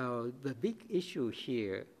the big issue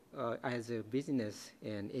here as a business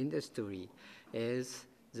and industry is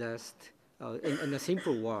just, in a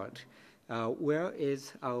simple word, where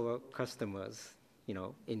is our customers,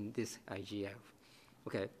 in this IGF?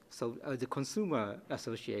 Okay, so the consumer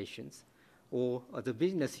associations or the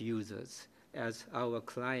business users as our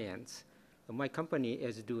clients. My company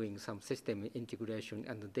is doing some system integration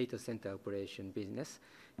and the data center operation business,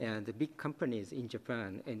 and the big companies in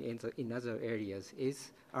Japan and in other areas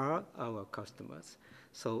are our customers.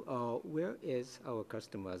 So where is our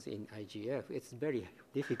customers in IGF? It's very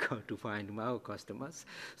difficult to find our customers.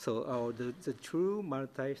 So the true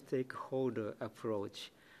multi-stakeholder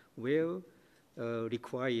approach will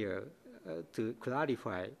require to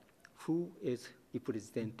clarify who is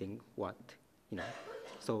representing what,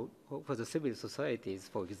 So for the civil societies,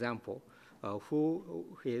 for example,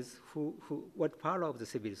 what part of the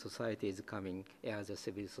civil society is coming as a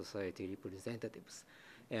civil society representatives?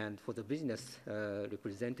 And for the business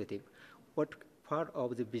representative, what part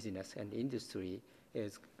of the business and industry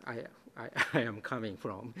is I am coming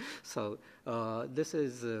from? So this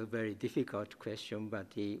is a very difficult question, but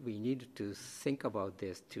we need to think about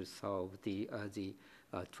this to solve the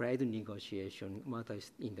trade negotiation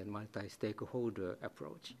in the multi-stakeholder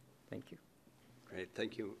approach. Thank you. Great,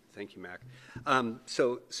 thank you, Mac.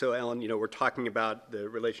 So Ellen, we're talking about the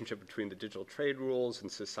relationship between the digital trade rules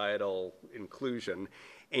and societal inclusion,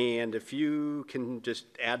 and if you can just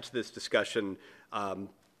add to this discussion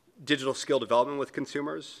digital skill development with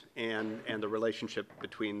consumers and the relationship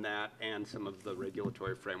between that and some of the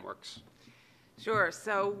regulatory frameworks. Sure.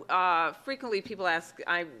 So frequently people ask,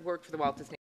 I work for the Walt Disney